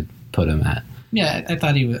probably what I'd put him at. Yeah, I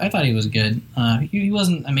thought he was good. He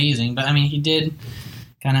wasn't amazing, but I mean, he did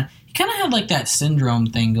kind of had like that syndrome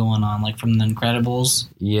thing going on, like from The Incredibles.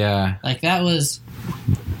 Yeah, like that was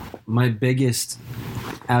my biggest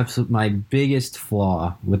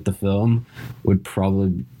flaw with the film would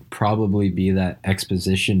probably be that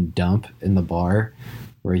exposition dump in the bar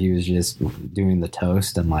where he was just doing the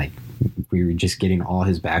toast and like we were just getting all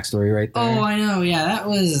his backstory right there. Oh, I know. Yeah, that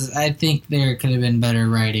was. I think there could have been better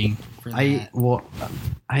writing for that.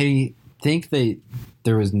 I think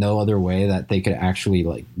there was no other way that they could actually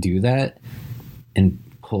like do that and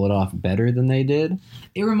pull it off better than they did.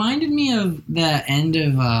 It reminded me of the end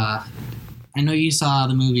of. I know you saw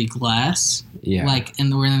the movie Glass. Yeah. Like,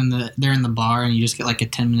 and they're in the bar, and you just get like a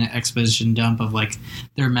 10-minute exposition dump of like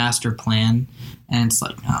their master plan, and it's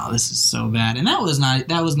like, oh, this is so bad. And that was not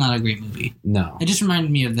a great movie. No. It just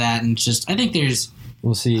reminded me of that, and just I think there's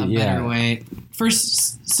a better way for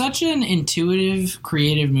such an intuitive,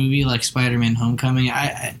 creative movie like Spider-Man: Homecoming.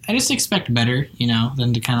 I just expect better,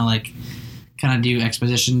 than to kind of do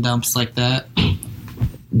exposition dumps like that.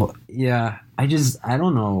 Well, yeah, I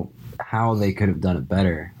don't know how they could have done it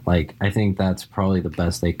better. Like, I think that's probably the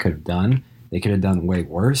best they could have done. They could have done way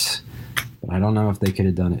worse, but I don't know if they could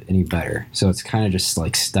have done it any better. So it's kind of just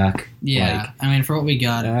like stuck. Yeah, like, I mean, for what we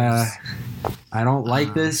got, I don't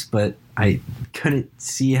like this, but I couldn't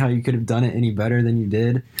see how you could have done it any better than you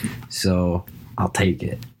did. So I'll take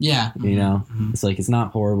it. Yeah, It's like, it's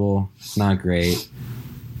not horrible, it's not great.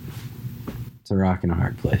 It's a rock and a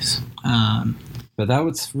hard place. But that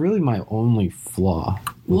was really my only flaw.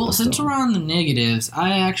 Well, since we're on the negatives,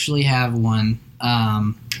 I actually have one.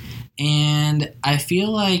 And I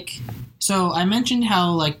feel like... So I mentioned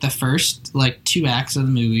how like the first like 2 acts of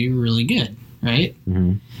the movie were really good, right?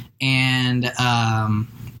 Mm-hmm. And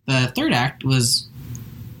the third act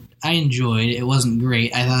I enjoyed. It wasn't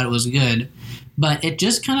great. I thought it was good. But it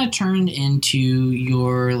just kind of turned into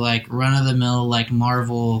your like run-of-the-mill like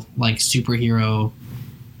Marvel like superhero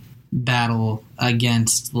battle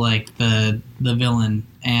against like the villain.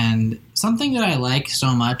 And something that I like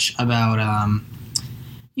so much about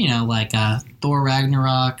Thor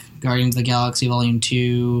Ragnarok, Guardians of the Galaxy Volume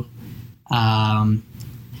 2,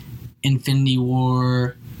 Infinity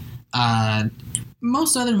War,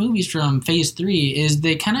 most other movies from Phase 3 is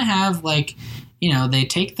they kind of have like, they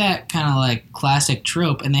take that kind of like classic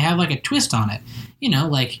trope and they have like a twist on it.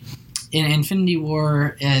 Like in Infinity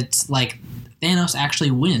War, it's like Thanos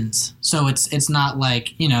actually wins. So it's not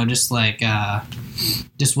like, just like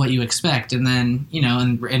just what you expect. And then,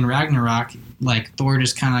 in Ragnarok, like Thor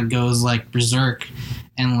just kind of goes like berserk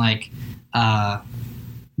and like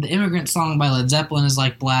the Immigrant Song by Led Zeppelin is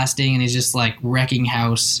like blasting and he's just like wrecking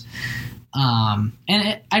house. I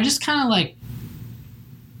just kind of like,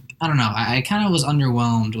 I don't know. I kind of was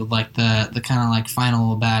underwhelmed with like the kind of like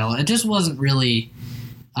final battle. It just wasn't really.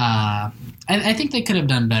 I think they could have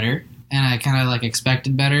done better, and I kind of like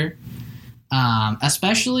expected better.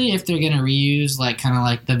 Especially if they're gonna reuse like kind of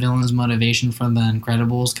like the villain's motivation from The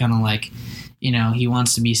Incredibles, kind of like, he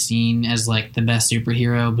wants to be seen as like the best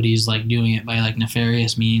superhero, but he's like doing it by like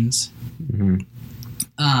nefarious means. Mm-hmm.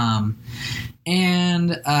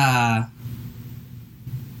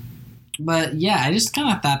 But yeah, I just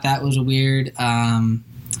kind of thought that was weird.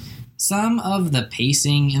 Some of the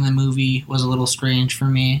pacing in the movie was a little strange for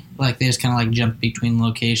me. Like they just kind of like jumped between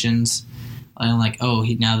locations. And like, oh,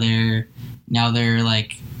 now they're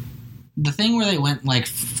like the thing where they went like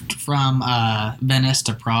from Venice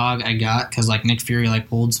to Prague. I got because like Nick Fury like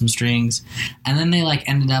pulled some strings, and then they like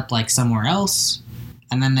ended up like somewhere else,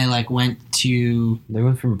 and then they like went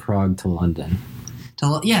from Prague to London.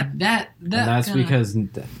 That's because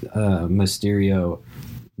Mysterio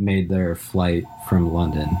made their flight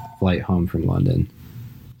home from London,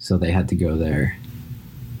 so they had to go there.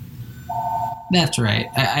 That's right.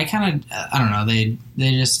 I kind of, I don't know. They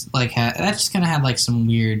just like that just kind of had like some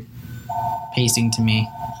weird pacing to me.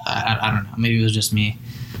 I don't know. Maybe it was just me.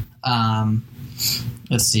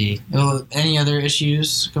 Let's see. Oh, any other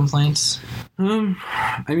issues, complaints? I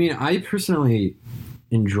mean, I personally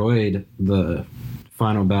enjoyed the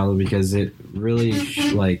final battle because it really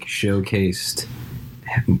like showcased,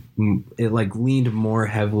 it like leaned more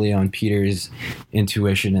heavily on Peter's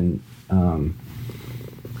intuition and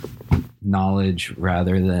knowledge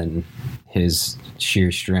rather than his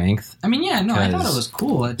sheer strength. I mean, yeah, no, I thought it was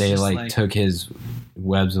cool. It's they like took his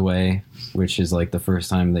webs away, which is like the first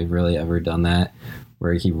time they've really ever done that,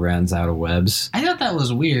 where he runs out of webs. I thought that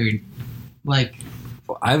was weird. Like,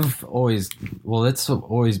 it's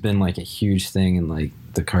always been like a huge thing in like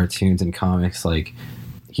the cartoons and comics. Like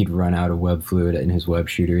he'd run out of web fluid in his web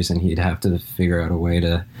shooters and he'd have to figure out a way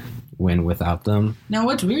to win without them. Now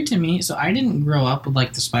what's weird to me, so I didn't grow up with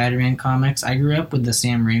like the Spider-Man comics. I grew up with the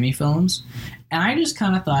Sam Raimi films, and I just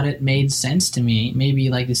kind of thought it made sense to me. Maybe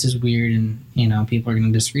like this is weird and people are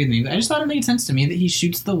going to disagree with me, but I just thought it made sense to me that he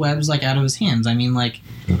shoots the webs like out of his hands. I mean, like,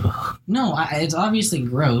 no, it's obviously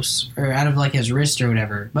gross, or out of like his wrist or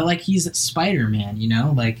whatever, but like he's Spider-Man,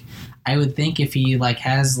 like I would think if he like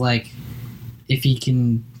has like, if he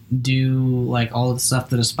can do like all the stuff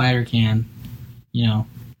that a spider can,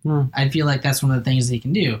 I'd feel like that's one of the things that he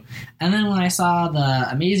can do. And then when I saw the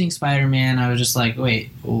Amazing Spider-Man, I was just like, wait,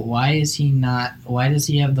 why does he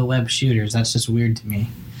have the web shooters? That's just weird to me.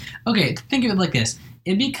 Okay, think of it like this.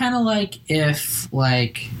 It'd be kind of like if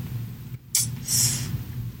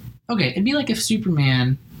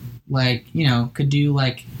Superman, like, could do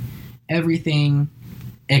like everything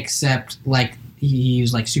except like he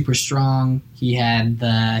was like super strong. He had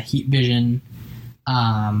the heat vision,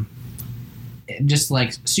 just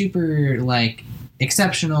like super like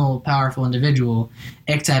exceptional, powerful individual,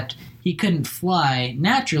 except he couldn't fly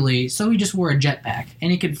naturally, so he just wore a jetpack.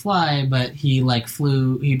 And he could fly, but he'd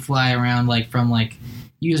fly around like from like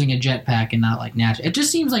using a jetpack and not like natural. It just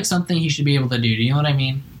seems like something he should be able to do. Do you know what I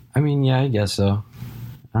mean? I mean, yeah, I guess so.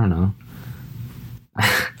 I don't know.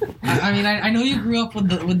 I mean, I know you grew up with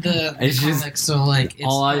the comics, so like it's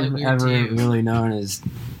all I've ever really known is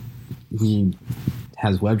he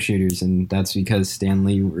has web shooters, and that's because Stan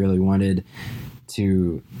Lee really wanted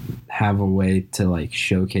to have a way to like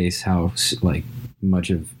showcase how like much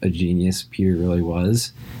of a genius Peter really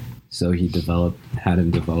was. So he had him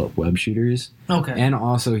develop web shooters. Okay. And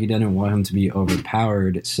also he didn't want him to be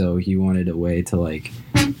overpowered, so he wanted a way to like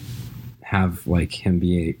have like him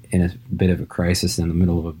be in a bit of a crisis in the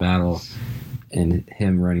middle of a battle, and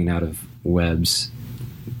him running out of webs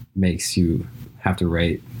makes you have to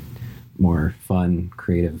write more fun,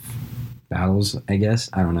 creative battles, I guess.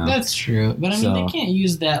 I don't know. That's true. But I mean, they can't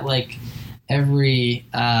use that like every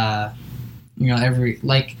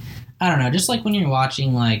like, I don't know, just like when you're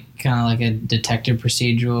watching like kind of like a detective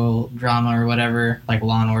procedural drama or whatever, like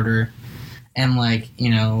Law and Order, and like, you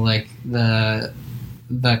know, like the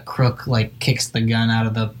crook like kicks the gun out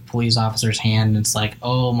of the police officer's hand, and it's like,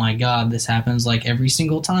 oh my god, this happens like every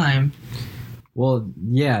single time. Well,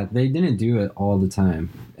 yeah, they didn't do it all the time,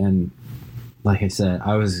 and like I said,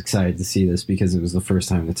 I was excited to see this because it was the first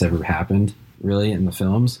time that's ever happened, really, in the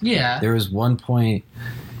films. Yeah. There was one point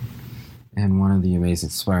in one of the Amazing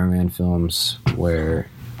Spider-Man films where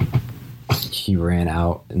he ran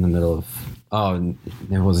out in the middle of... Oh,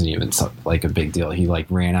 it wasn't even like a big deal. He like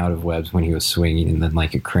ran out of webs when he was swinging, and then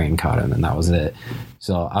like a crane caught him, and that was it.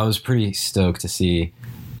 So I was pretty stoked to see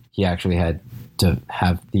he actually had to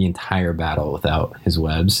have the entire battle without his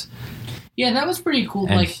webs. Yeah, that was pretty cool.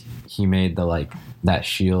 And like he made the like that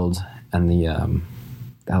shield and the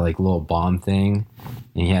that like little bomb thing,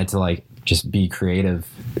 and he had to like just be creative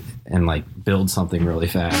and like build something really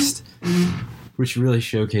fast, which really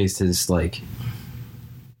showcased his like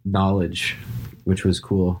knowledge, which was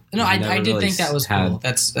cool. No, I did really think that was cool.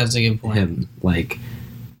 That's a good point. Him like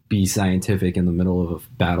be scientific in the middle of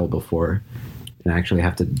a battle before and actually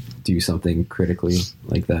have to do something critically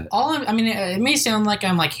like that. I mean, it may sound like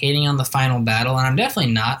I'm like hating on the final battle, and I'm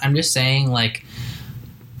definitely not. I'm just saying like.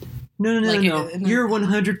 No. You're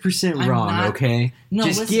 100% wrong, not, okay? No,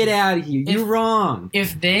 just listen, get out of here. You're wrong.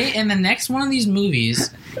 If they, in the next one of these movies,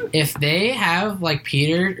 if they have, like,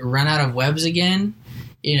 Peter run out of webs again,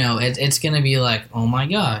 you know, it's going to be like, oh my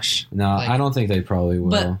gosh. No, like, I don't think they probably will.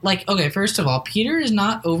 But, like, okay, first of all, Peter is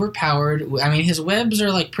not overpowered. I mean, his webs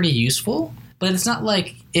are, like, pretty useful, but it's not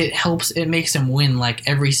like it makes him win, like,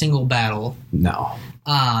 every single battle. No.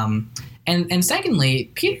 And secondly,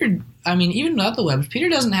 Peter... I mean, even without the webs, Peter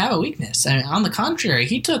doesn't have a weakness. I mean, on the contrary,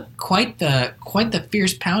 he took quite the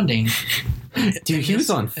fierce pounding. Dude, he was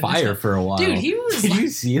on fire for a while. Dude, he was. Did like, you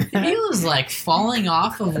see that? He was like falling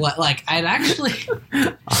off of what? Like I actually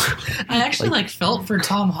like felt for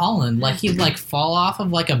Tom Holland. Like he'd like fall off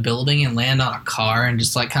of like a building and land on a car and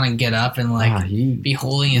just like kind of get up and like be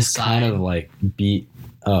holding his side. Kind of like beat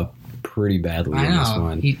up pretty badly in this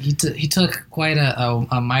one. He took quite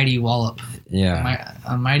a mighty wallop. Yeah.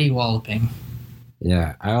 A mighty walloping.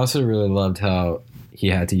 Yeah. I also really loved how he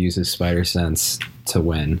had to use his spider sense to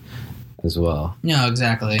win as well. No,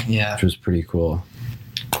 exactly. Yeah. Which was pretty cool.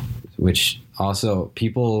 Which also,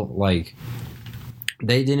 people like...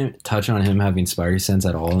 They didn't touch on him having spider sense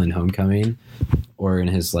at all in Homecoming or in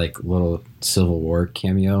his like little Civil War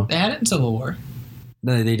cameo. They had it in Civil War.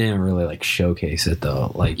 They didn't really like showcase it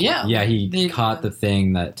though. Like he caught the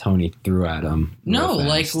thing that Tony threw at him. No,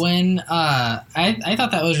 like when I thought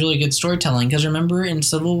that was really good storytelling because remember in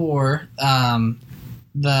Civil War,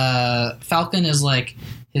 the Falcon is like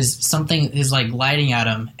is like gliding at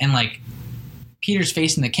him and like Peter's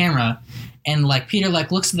facing the camera and like Peter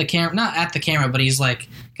like looks at the camera, not at the camera, but he's like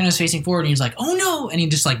kind of facing forward and he's like, oh no, and he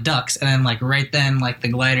just like ducks and then like right then like the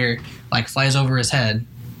glider like flies over his head.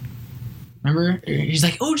 Remember? He's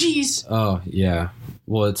like, oh, geez. Oh, yeah.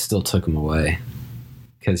 Well, it still took him away.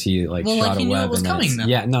 Because he, shot a web. He knew it was coming, though.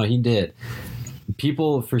 Yeah, no, he did.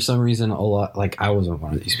 People, for some reason, a lot... Like, I wasn't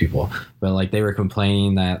one of these people. But, like, they were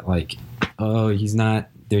complaining that, like, oh, he's not...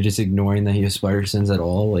 They're just ignoring that he has spider sense at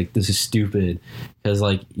all. Like, this is stupid. Because,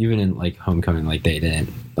 like, even in, like, Homecoming, like, they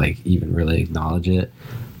didn't, like, even really acknowledge it.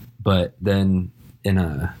 But then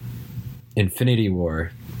in Infinity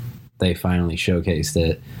War, they finally showcased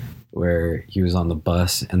it. Where he was on the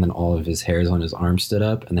bus and then all of his hairs on his arm stood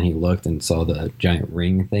up and then he looked and saw the giant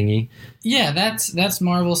ring thingy. Yeah, that's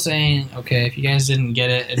Marvel saying, okay, if you guys didn't get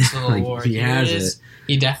it in Civil War, he has it.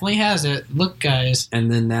 He definitely has it. Look, guys. And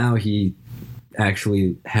then now he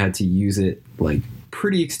actually had to use it like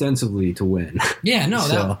pretty extensively to win. Yeah, no,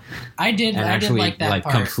 so, I did like that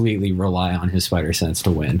part. Completely rely on his spider sense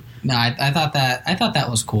to win. No, I thought that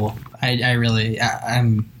was cool. I really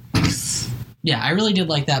did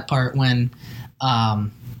like that part when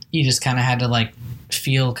you just kind of had to like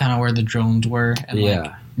feel kind of where the drones were and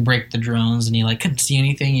like break the drones and you like couldn't see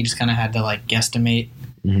anything. You just kind of had to like guesstimate.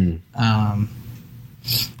 Mm-hmm.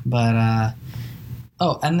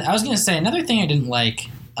 And I was going to say another thing I didn't like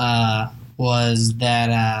was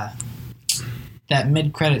that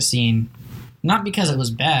mid-credit scene, not because it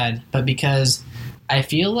was bad, but because I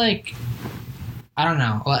feel like, I don't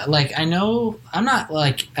know, like I know I'm not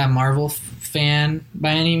like a Marvel fan by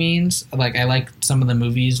any means. Like I like some of the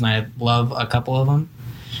movies and I love a couple of them.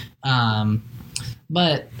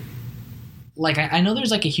 But like I know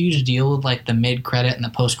there's like a huge deal with like the mid-credit and the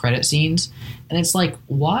post-credit scenes, and it's like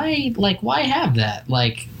why have that?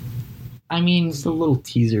 Like I mean, Just a little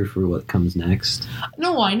teaser for what comes next.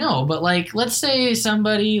 no, I know, but like, let's say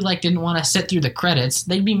somebody like didn't want to sit through the credits,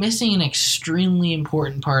 they'd be missing an extremely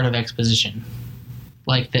important part of exposition,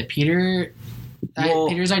 like that Peter's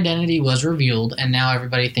identity was revealed, and now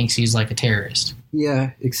everybody thinks he's like a terrorist.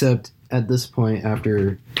 Yeah, except at this point,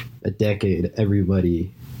 after a decade,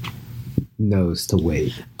 everybody knows to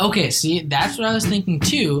wait. Okay, see, that's what I was thinking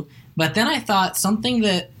too. But then I thought something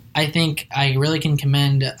that I think I really can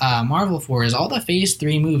commend Marvel for is all the Phase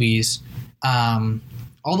 3 movies,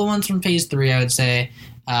 all the ones from Phase 3, I would say,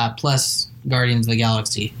 plus Guardians of the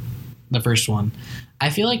Galaxy, the first one. I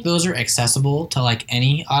feel like those are accessible to like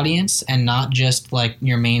any audience and not just like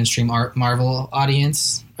your mainstream Marvel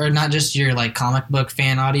audience, or not just your like comic book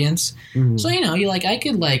fan audience. Mm-hmm. So, I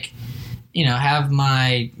could like, have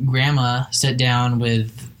my grandma sit down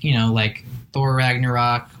with, like Thor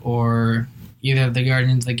Ragnarok or either the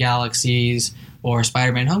Guardians of the Galaxies or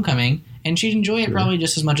Spider-Man Homecoming, and she'd enjoy it probably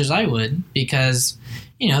just as much as I would, because,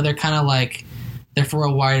 they're kind of like, they're for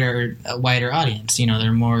a wider audience.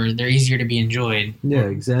 They're easier to be enjoyed. Yeah,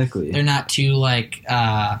 exactly. They're not too like.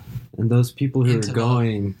 And those people who are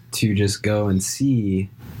going to just go and see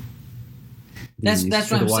that's for what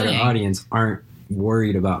the I'm wider saying. audience aren't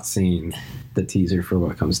worried about seeing the teaser for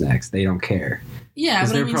what comes next. They don't care. Yeah,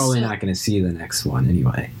 Because but they're probably not going to see the next one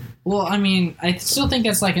anyway. Well, I mean, I still think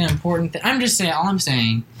that's like an important thing. I'm just saying. All I'm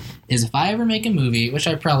saying is, if I ever make a movie, which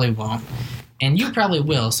I probably won't, and you probably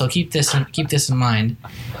will, so keep this in mind.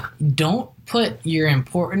 Don't put your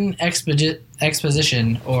important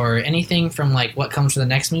exposition or anything from like what comes for the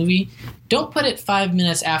next movie. Don't put it 5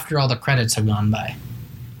 minutes after all the credits have gone by.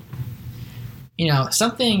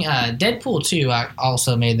 Something. Deadpool 2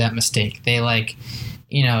 also made that mistake. They like,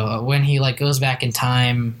 when he like goes back in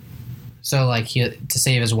time, so like to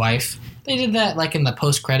save his wife, they did that like in the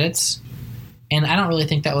post credits, and I don't really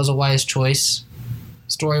think that was a wise choice,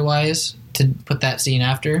 story wise, to put that scene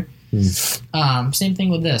after. Same thing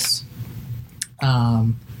with this.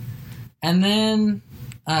 And then,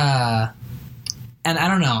 and I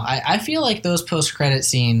don't know. I feel like those post credit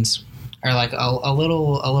scenes are like a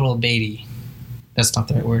little baity. That's not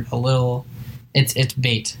the right word. A little. It's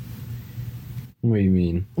bait. What do you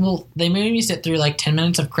mean? Well, they made me sit through like 10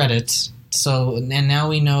 minutes of credits. So, and now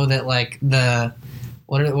we know that like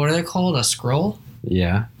what are they called? A scroll?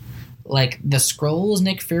 Yeah. Like the scroll was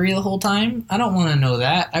Nick Fury the whole time? I don't want to know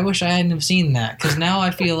that. I wish I hadn't have seen that, because now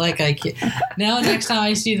I feel like now next time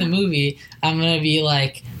I see the movie, I'm going to be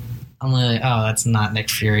like, oh, that's not Nick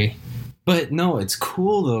Fury. But no, it's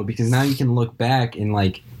cool though, because now you can look back and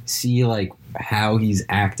like see like how he's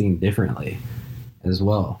acting differently as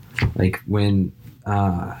well. Like when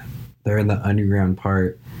they're in the underground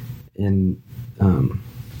part and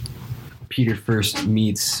Peter first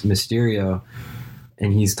meets Mysterio,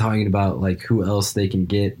 and he's talking about like who else they can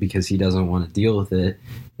get because he doesn't want to deal with it,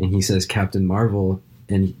 and he says Captain Marvel,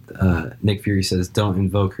 and Nick Fury says don't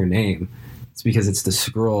invoke her name. It's because it's the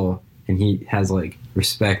Skrull, and he has like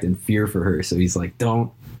respect and fear for her, so he's like,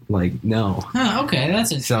 don't, like, no. Huh, okay,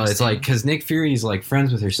 that's interesting. So it's like, because Nick Fury's like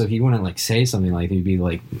friends with her, so he wouldn't like say something like, he'd be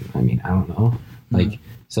like, I mean, I don't know, like,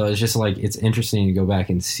 so it's just like, it's interesting to go back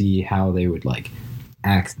and see how they would like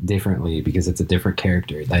act differently, because it's a different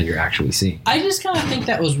character that you're actually seeing. I just kind of think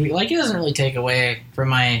that was weird. Like, it doesn't really take away from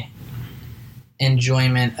my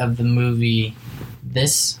enjoyment of the movie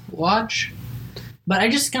this watch, but I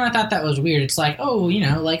just kind of thought that was weird. It's like, oh,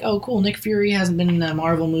 cool, Nick Fury hasn't been in a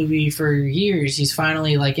Marvel movie for years. He's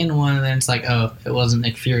finally like in one, and then it's like, oh, it wasn't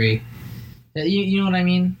Nick Fury. You know what I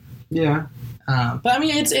mean? Yeah. But I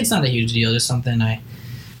mean, it's not a huge deal. Just something I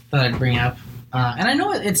thought I'd bring up. And I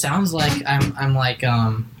know it sounds like I'm like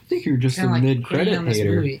I think you're just a like mid-credit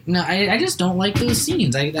hater. Movie. No, I just don't like those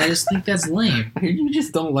scenes. I just think that's lame. You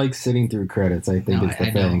just don't like sitting through credits, I think, is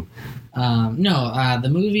the thing. The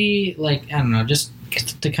movie, like, I don't know, just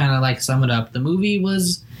to kind of like sum it up, the movie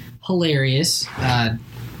was hilarious,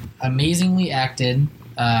 amazingly acted,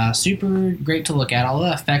 super great to look at. All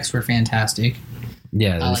the effects were fantastic.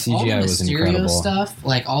 Yeah, the like CGI all the was Mysterio incredible. Stuff,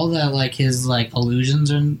 like all the like his like illusions,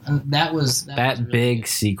 and that was really big good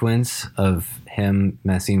sequence of him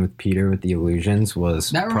messing with Peter with the illusions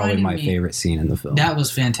was probably my favorite scene in the film. That was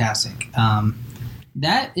fantastic.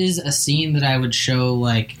 That is a scene that I would show,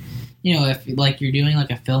 like, if like you're doing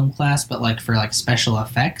like a film class, but like for like special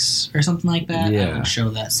effects or something like that. Yeah. I would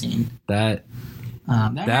show that scene. That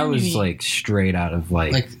was like straight out of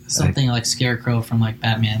like something like Scarecrow from like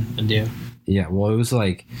Batman would do. Yeah, well, it was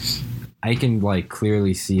like, I can like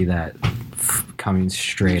clearly see that coming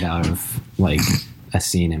straight out of like a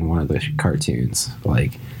scene in one of the cartoons,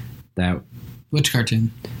 like that. Which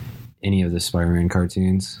cartoon? Any of the Spider-Man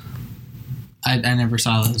cartoons. I never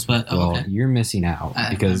saw those, but Well, okay. you're missing out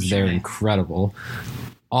because I'm sure. they're incredible.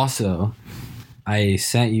 Also, I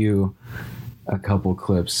sent you a couple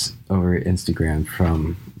clips over Instagram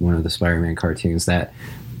from one of the Spider-Man cartoons that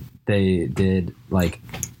they did like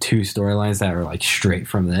 2 storylines that were like straight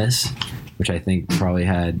from this, which I think probably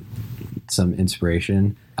had some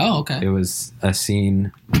inspiration. Oh, okay. It was a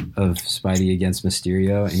scene of Spidey against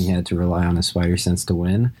Mysterio, and he had to rely on his spider sense to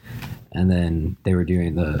win. And then they were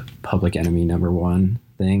doing the Public Enemy #1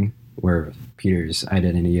 thing, where Peter's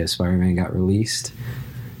identity as Spider-Man got released.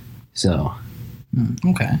 So,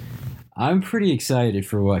 Okay. I'm pretty excited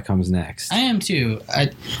for what comes next. I am too. I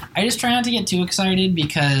just try not to get too excited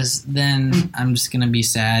because then I'm just gonna be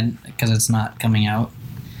sad because it's not coming out.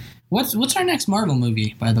 What's our next Marvel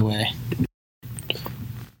movie, by the way?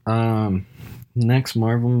 Next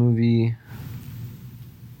Marvel movie.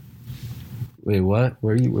 Wait, what?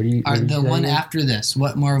 What are you? The one saying? after this.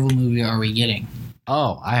 What Marvel movie are we getting?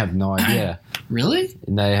 Oh, I have no idea. Really?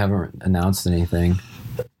 They haven't announced anything.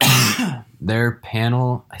 Their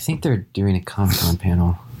panel, I think they're doing a Comic-Con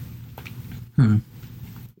panel.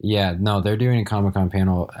 Yeah, no, they're doing a Comic-Con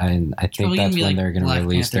panel, and I think that's when they're going to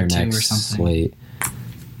release their next slate.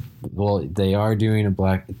 Well, they are doing a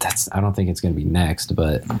I don't think it's going to be next,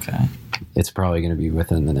 but okay, it's probably going to be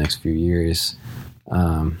within the next few years.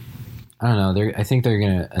 I don't know. I think they're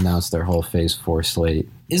going to announce their whole Phase 4 slate.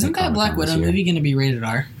 Isn't that Black Widow movie going to be rated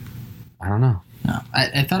R? I don't know. No,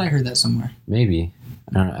 I thought I heard that somewhere. Maybe.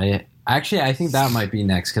 I don't know. I think that might be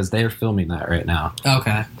next because they're filming that right now.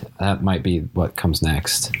 Okay. That might be what comes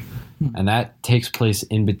next. And that takes place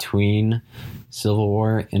in between Civil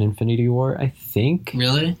War and Infinity War, I think.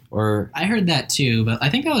 Really? Or I heard that too, but I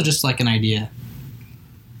think that was just like an idea.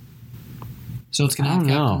 So it's going to have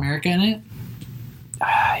Captain America in it?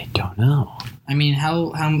 I don't know. I mean,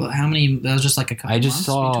 how many? That was just like a couple months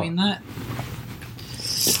between that.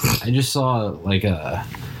 I just saw like a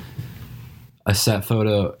set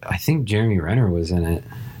photo. I think Jeremy Renner was in it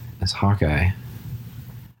as Hawkeye.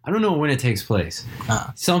 I don't know when it takes place.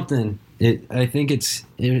 Something. I think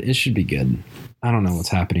it should be good. I don't know what's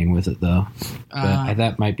happening with it though. But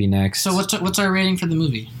that might be next. So what's our rating for the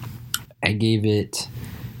movie? I gave it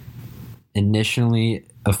initially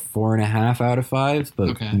a 4.5 out of 5,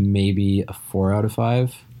 but maybe a 4 out of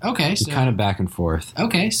 5. Okay, so kind of back and forth.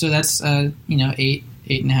 Okay, so that's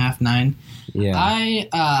 8.5, 9. Yeah.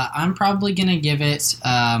 I'm probably gonna give it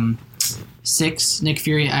 6 Nick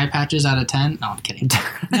Fury eye patches out of 10. No, I'm kidding.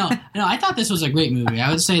 No, I thought this was a great movie.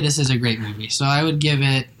 I would say this is a great movie. So I would give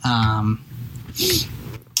it. I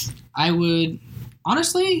would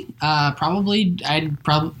honestly probably.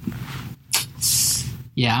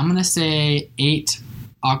 Yeah, I'm gonna say 8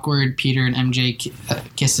 awkward Peter and MJ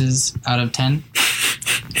kisses out of 10.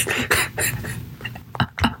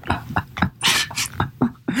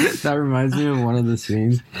 That reminds me of one of the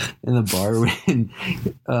scenes in the bar when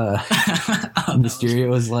Mysterio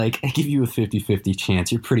was like, I give you a 50-50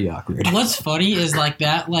 chance. You're pretty awkward. What's funny is like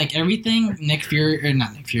that, like everything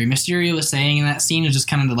Mysterio was saying in that scene was just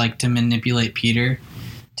kind of like to manipulate Peter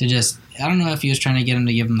to just, I don't know if he was trying to get him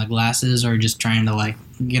to give him the glasses or just trying to like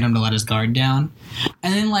get him to let his guard down.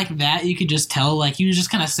 And then like that, you could just tell like he was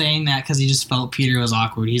just kind of saying that because he just felt Peter was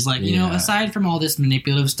awkward. He's like, aside from all this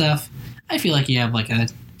manipulative stuff, I feel like you have like a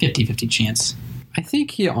 50-50 chance. I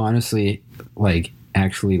think he honestly like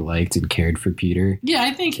actually liked and cared for Peter. Yeah,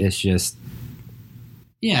 I think it's just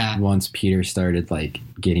once Peter started like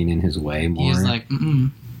getting in his way more,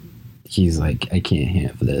 he's like, I can't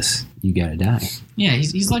have this. You gotta die. Yeah,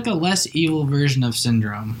 he's like a less evil version of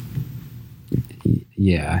Syndrome.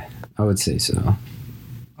 Yeah, I would say so.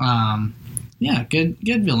 Yeah, good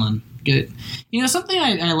villain. Good. Something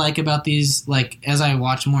I like about these, like, as I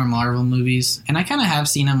watch more Marvel movies, and I kind of have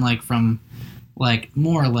seen them, like, from, like,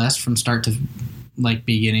 more or less from start to, like,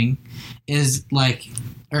 beginning, is, like,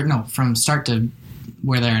 from start to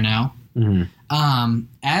where they are now. Mm-hmm.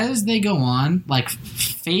 As they go on, like,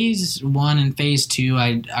 Phase 1 and Phase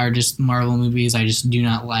 2 are just Marvel movies I just do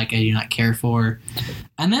not like, I do not care for.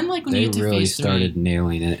 And then, like, when you get to Phase 3... They really started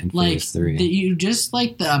nailing it in Phase 3. You just,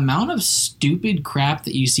 like, the amount of stupid crap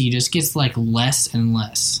that you see just gets, like, less and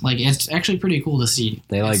less. Like, it's actually pretty cool to see.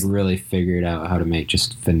 They, really figured out how to make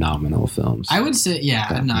just phenomenal films. I would say,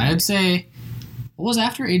 I would say... What was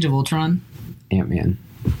after Age of Ultron? Ant-Man.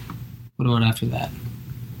 What about after that?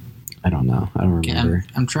 I don't know. I don't remember. Okay,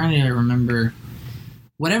 I'm trying to remember.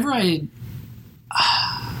 Whatever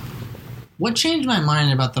what changed my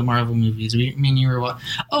mind about the Marvel movies? I mean, you were what?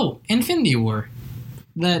 Oh, Infinity War.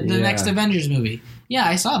 The next Avengers movie. Yeah,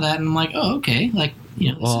 I saw that and I'm like, oh, okay. Like,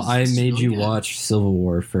 you know. Well, I made you watch Civil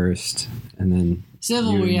War first, and then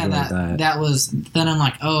Civil War. Yeah, that was. Then I'm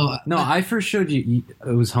like, oh. No, I first showed you.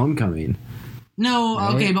 It was Homecoming. No,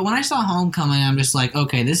 right? Okay, but when I saw Homecoming, I'm just like,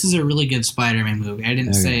 okay, this is a really good Spider-Man movie. I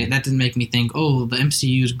didn't say that didn't make me think, oh, the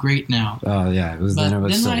MCU is great now. Oh yeah, it was. But then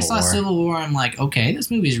when I saw Civil War, I'm like, okay, this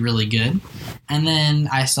movie's really good. And then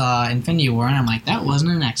I saw Infinity War, and I'm like, that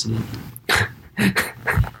wasn't an accident.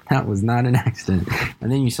 That was not an accident.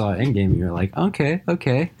 And then you saw Endgame, and you're like,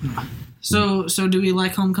 okay. So do we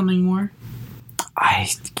like Homecoming more? I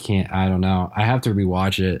don't know. I have to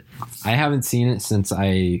rewatch it. I haven't seen it since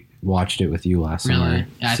I watched it with you last summer. Really?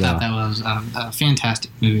 Yeah, I thought that was a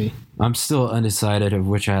fantastic movie. I'm still undecided of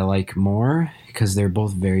which I like more because they're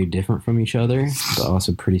both very different from each other, but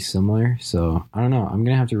also pretty similar. So I don't know. I'm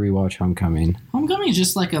gonna have to rewatch Homecoming. Homecoming is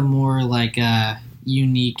just like a more like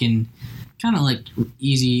unique and kind of like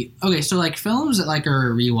easy. Okay, so like films that like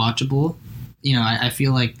are rewatchable. You know, I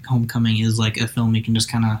feel like Homecoming is like a film you can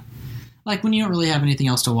just kind of like when you don't really have anything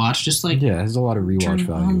else to watch. Just like there's a lot of rewatch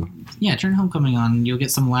value. Turn Homecoming on, and you'll get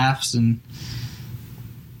some laughs and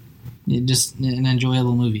just an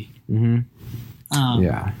enjoyable movie. Mm-hmm.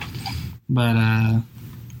 But I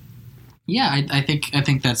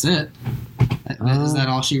think that's it. Is that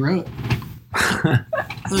all she wrote?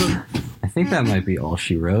 I think that might be all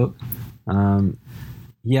she wrote.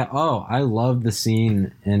 Yeah. Oh, I love the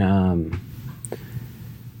scene in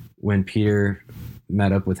when Peter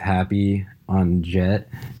met up with Happy on Jet,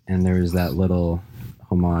 and there was that little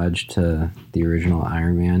homage to the original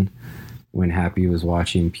Iron Man when Happy was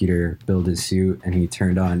watching Peter build his suit and he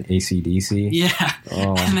turned on AC/DC. Yeah.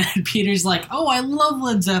 Oh. And then Peter's like, oh, I love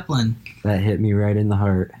Led Zeppelin. That hit me right in the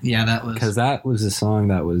heart. Yeah, that was. Because that was a song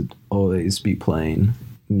that would always be playing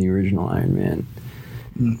in the original Iron Man.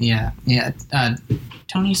 Yeah.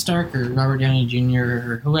 Tony Stark or Robert Downey Jr.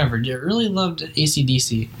 or whoever really loved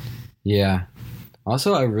AC/DC. Yeah.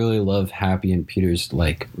 Also, I really love Happy and Peter's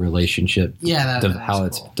like relationship. Yeah, how cool.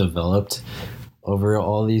 It's developed over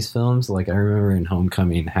all these films. Like I remember in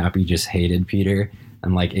Homecoming, Happy just hated Peter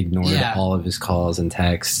and like ignored all of his calls and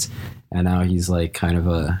texts, and now he's like kind of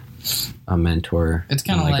a mentor. It's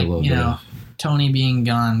kind of like you know, Tony being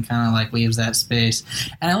gone kind of like leaves that space,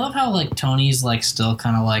 and I love how like Tony's like still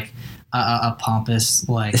kind of like a pompous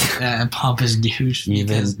like a pompous douche.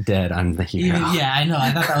 Even dead, I'm the hero. Yeah, I know.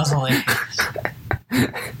 I thought that was hilarious.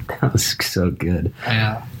 That was so good.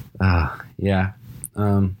 Yeah. Yeah.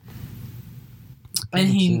 And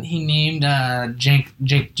he named Jake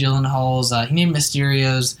Gyllenhaal's he named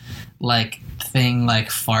Mysterio's like thing like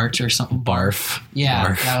fart or something. Barf. Yeah,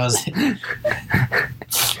 Barf. That was it.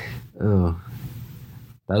 Oh,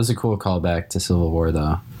 that was a cool callback to Civil War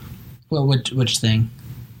though. Well, which thing?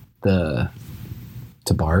 To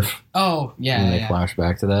barf. Oh yeah. When they flash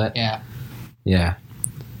back to that. Yeah.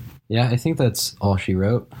 Yeah, I think that's all she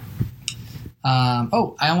wrote. I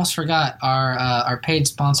almost forgot our paid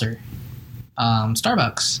sponsor,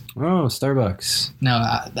 Starbucks. Oh, Starbucks. No,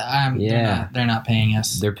 they're not paying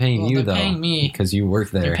us. They're paying you though. They're paying me because you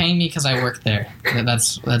work there. They're paying me because I work there.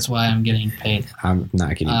 That's why I'm getting paid. I'm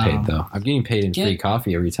not getting paid though. I'm getting paid in free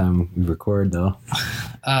coffee every time we record though.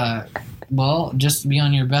 Well, just be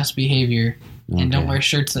on your best behavior and don't wear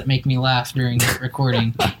shirts that make me laugh during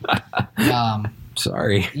recording.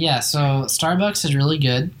 Sorry. Yeah, so Starbucks is really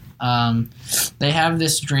good. They have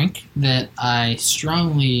this drink that I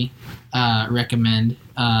strongly recommend,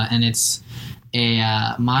 and it's a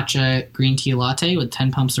matcha green tea latte with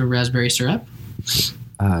 10 pumps of raspberry syrup.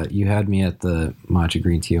 You had me at the matcha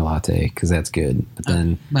green tea latte because that's good, but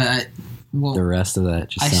then the rest of that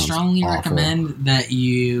just sounds strongly awful. recommend that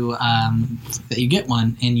you get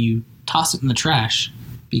one and you toss it in the trash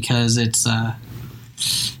because it's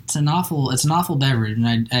an awful beverage,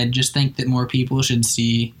 and I just think that more people should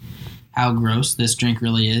see how gross this drink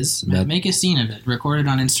really is. Make a scene of it. Record it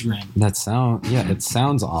on Instagram. It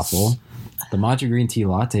sounds awful. The matcha green tea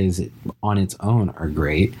lattes on its own are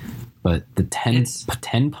great, but the 10 pumps?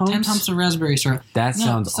 10 pumps of raspberry syrup.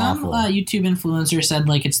 Sounds awful. Some YouTube influencer said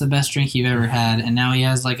like it's the best drink you've ever had, and now he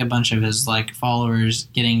has like a bunch of his like followers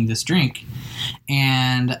getting this drink.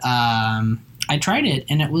 And I tried it,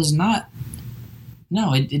 and it was not.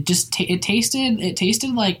 No, it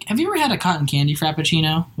tasted like. Have you ever had a cotton candy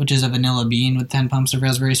frappuccino, which is a vanilla bean with 10 pumps of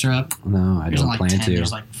raspberry syrup? No, I don't plan to.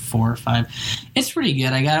 There's like 4 or 5. It's pretty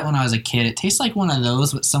good. I got it when I was a kid. It tastes like one of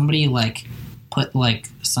those, but somebody like put like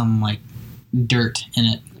some like dirt in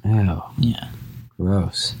it. Ew. Yeah.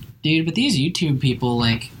 Gross. Dude, but these YouTube people,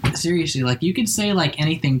 like, seriously, like, you could say like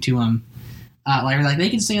anything to them. Like they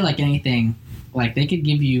could say like anything. Like they could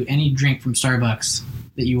give you any drink from Starbucks.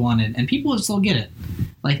 that you wanted, and people would still get it.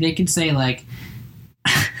 Like they could say like,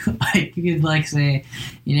 like you could like say,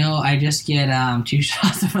 I just get 2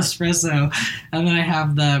 shots of espresso, and then I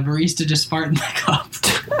have the barista just fart in the cup.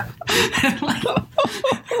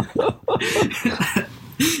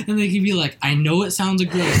 And they could be like, I know it sounds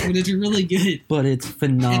gross, but it's really good. But it's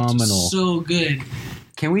phenomenal. It's so good.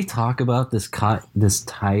 Can we talk about this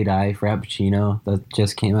tie-dye Frappuccino that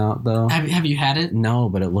just came out, though? Have you had it? No,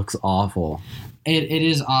 but it looks awful. It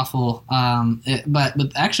is awful. But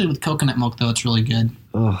actually with coconut milk, though, it's really good.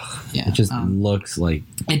 Ugh. Yeah. It just looks like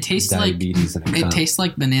it tastes diabetes like in a cup. It tastes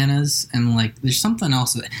like bananas, and like there's something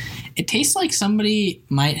else. It tastes like somebody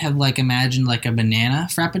might have like imagined like a banana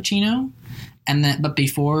Frappuccino. But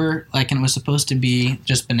before, like, and it was supposed to be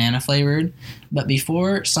just banana flavored, but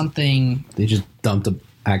before something... They just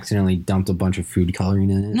accidentally dumped a bunch of food coloring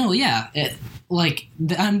in it. No, yeah.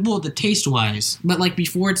 The taste-wise, but, like,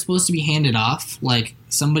 before it's supposed to be handed off, like,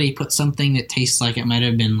 somebody put something that tastes like it might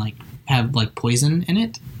have been, like, have, like, poison in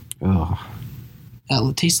it. Oh.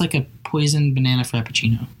 It tastes like a poison banana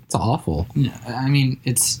Frappuccino. It's awful. Yeah, I mean,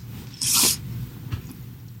 it's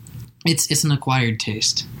an acquired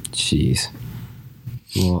taste. Jeez.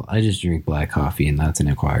 Well, I just drink black coffee, and that's an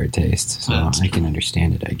acquired taste, so I can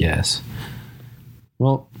understand it, I guess.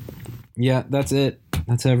 Well, yeah, that's it.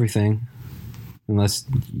 That's everything. Unless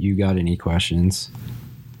you got any questions.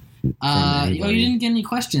 You didn't get any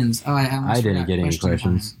questions. Oh, I didn't get any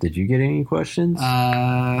questions. Did you get any questions?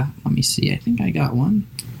 Let me see. I think I got one.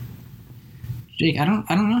 Jake, I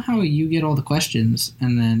don't know how you get all the questions,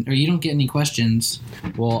 or you don't get any questions.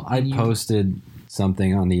 Well, I posted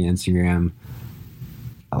something on the Instagram.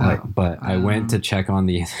 I went to check on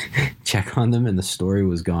them, and the story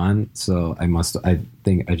was gone. So I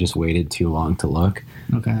think I just waited too long to look.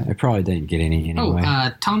 Okay. I probably didn't get any anyway.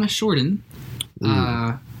 Thomas Shorten.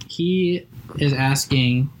 He is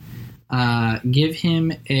asking, give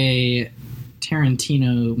him a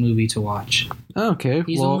Tarantino movie to watch. Okay.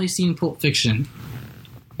 He's only seen Pulp Fiction.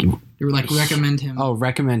 Recommend him. Oh,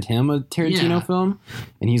 recommend him a Tarantino film?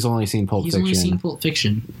 And he's only seen Pulp Fiction. He's only seen Pulp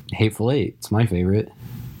Fiction. Hateful Eight. It's my favorite.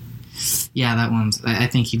 Yeah, that one's... I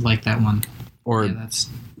think he'd like that one. Or that's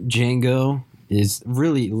Django is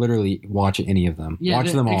really, literally, watch any of them. Yeah,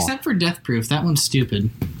 watch them all. Except for Death Proof. That one's stupid.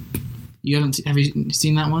 Have you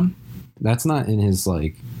seen that one? That's not in his,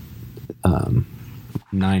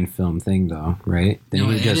 9-film thing, though, right?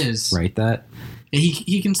 Didn't he just is. write that?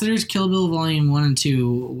 He considers Kill Bill Volume 1 and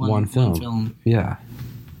 2 one film. Yeah.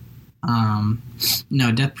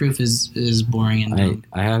 No, Death Proof is boring and dumb.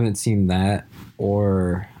 I haven't seen that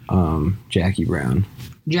or Jackie Brown.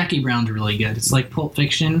 Jackie Brown's really good. It's like Pulp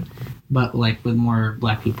Fiction, but like with more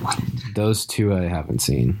black people in it. Those two I haven't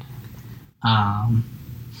seen.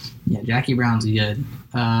 Yeah, Jackie Brown's good.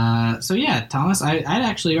 So yeah, Thomas, I'd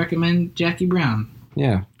actually recommend Jackie Brown.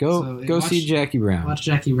 Yeah, go see Jackie Brown. Watch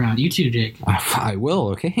Jackie Brown. You too, Jake. I will,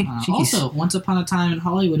 okay? Also, Once Upon a Time in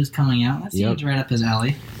Hollywood is coming out. That seems right up his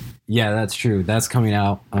alley. Yeah, that's true. That's coming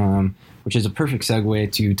out, which is a perfect segue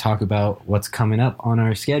to talk about what's coming up on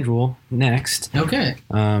our schedule next. Okay.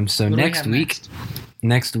 So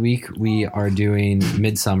next week we are doing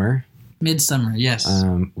Midsummer. Midsummer, yes.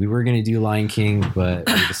 We were going to do Lion King, but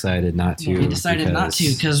we decided not to. We decided not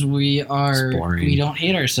to because we don't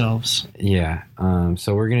hate ourselves. Yeah.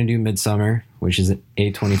 So we're going to do Midsummer, which is an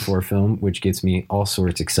A24 film, which gets me all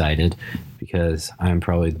sorts excited because I'm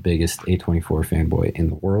probably the biggest A24 fanboy in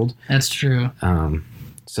the world. That's true.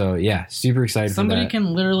 So yeah, super excited for that. Somebody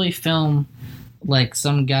can literally film like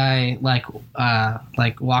some guy like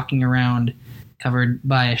walking around covered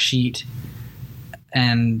by a sheet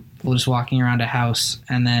and just walking around a house,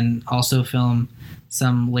 and then also film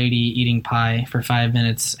some lady eating pie for 5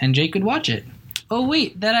 minutes, and Jake could watch it. Oh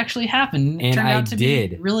wait, that actually happened. It turned out to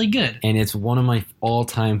be really good. And it's one of my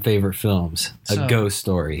all-time favorite films, A Ghost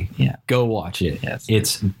Story. Yeah. Go watch it. Yes.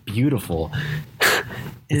 It's beautiful.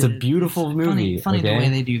 It's a beautiful movie. Funny the way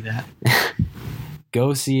they do that.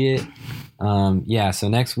 Go see it. So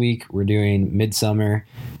next week we're doing Midsummer,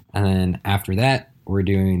 and then after that we're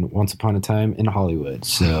doing Once Upon a Time in Hollywood.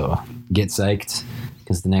 So get psyched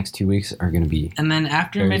because the next 2 weeks are going to be And then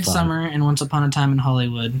after Midsummer and Once Upon a Time in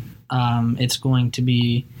Hollywood, it's going to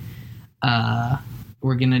be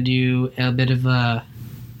we're going to do a bit of a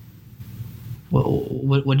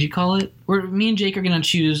what'd you call it? Me and Jake are going to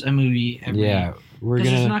choose a movie every because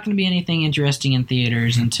there's not going to be anything interesting in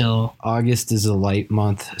theaters until August is a light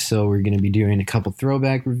month, so we're going to be doing a couple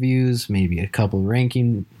throwback reviews, maybe a couple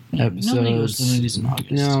ranking episodes. Nobody goes to the movies in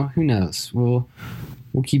August. No, who knows? We'll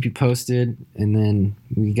keep you posted, and then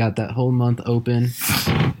we got that whole month open.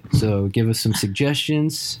 So give us some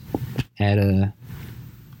suggestions. Add a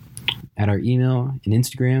at our email and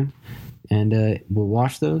Instagram, and we'll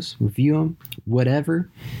watch those, review them, whatever.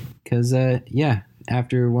 Because,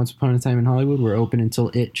 after Once Upon a Time in Hollywood, we're open until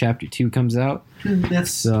It Chapter 2 comes out.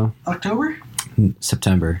 That's October?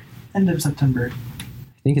 September. End of September.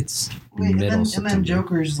 I think it's middle September. And then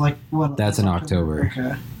Joker's like, what? That's in October.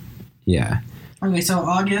 Okay. Yeah. Okay, so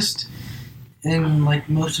August and like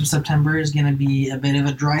most of September is going to be a bit of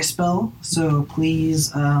a dry spell. So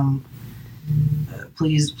please,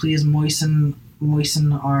 please moisten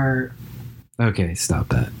our. Okay, stop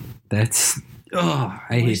that. That's. Oh,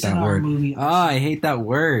 I hate that word. I hate that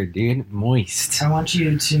word, dude. Moist. I want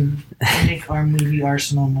you to make our movie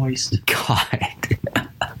arsenal moist. God.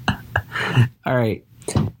 All right.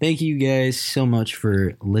 Thank you guys so much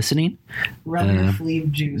for listening. Rub your flea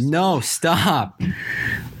juice. No, stop.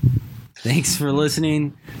 Thanks for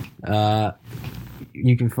listening.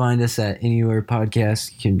 You can find us at anywhere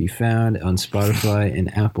podcasts can be found, on Spotify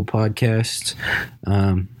and Apple Podcasts.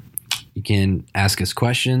 You can ask us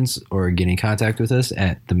questions or get in contact with us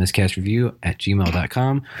at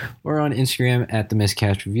themiscastreview@gmail.com or on Instagram at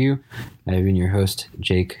themiscastreview. I've been your host,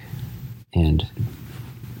 Jake, and,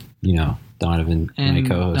 Donovan, my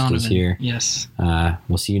co-host, is here. Yes.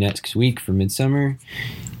 We'll see you next week for Midsummer.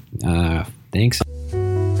 Thanks.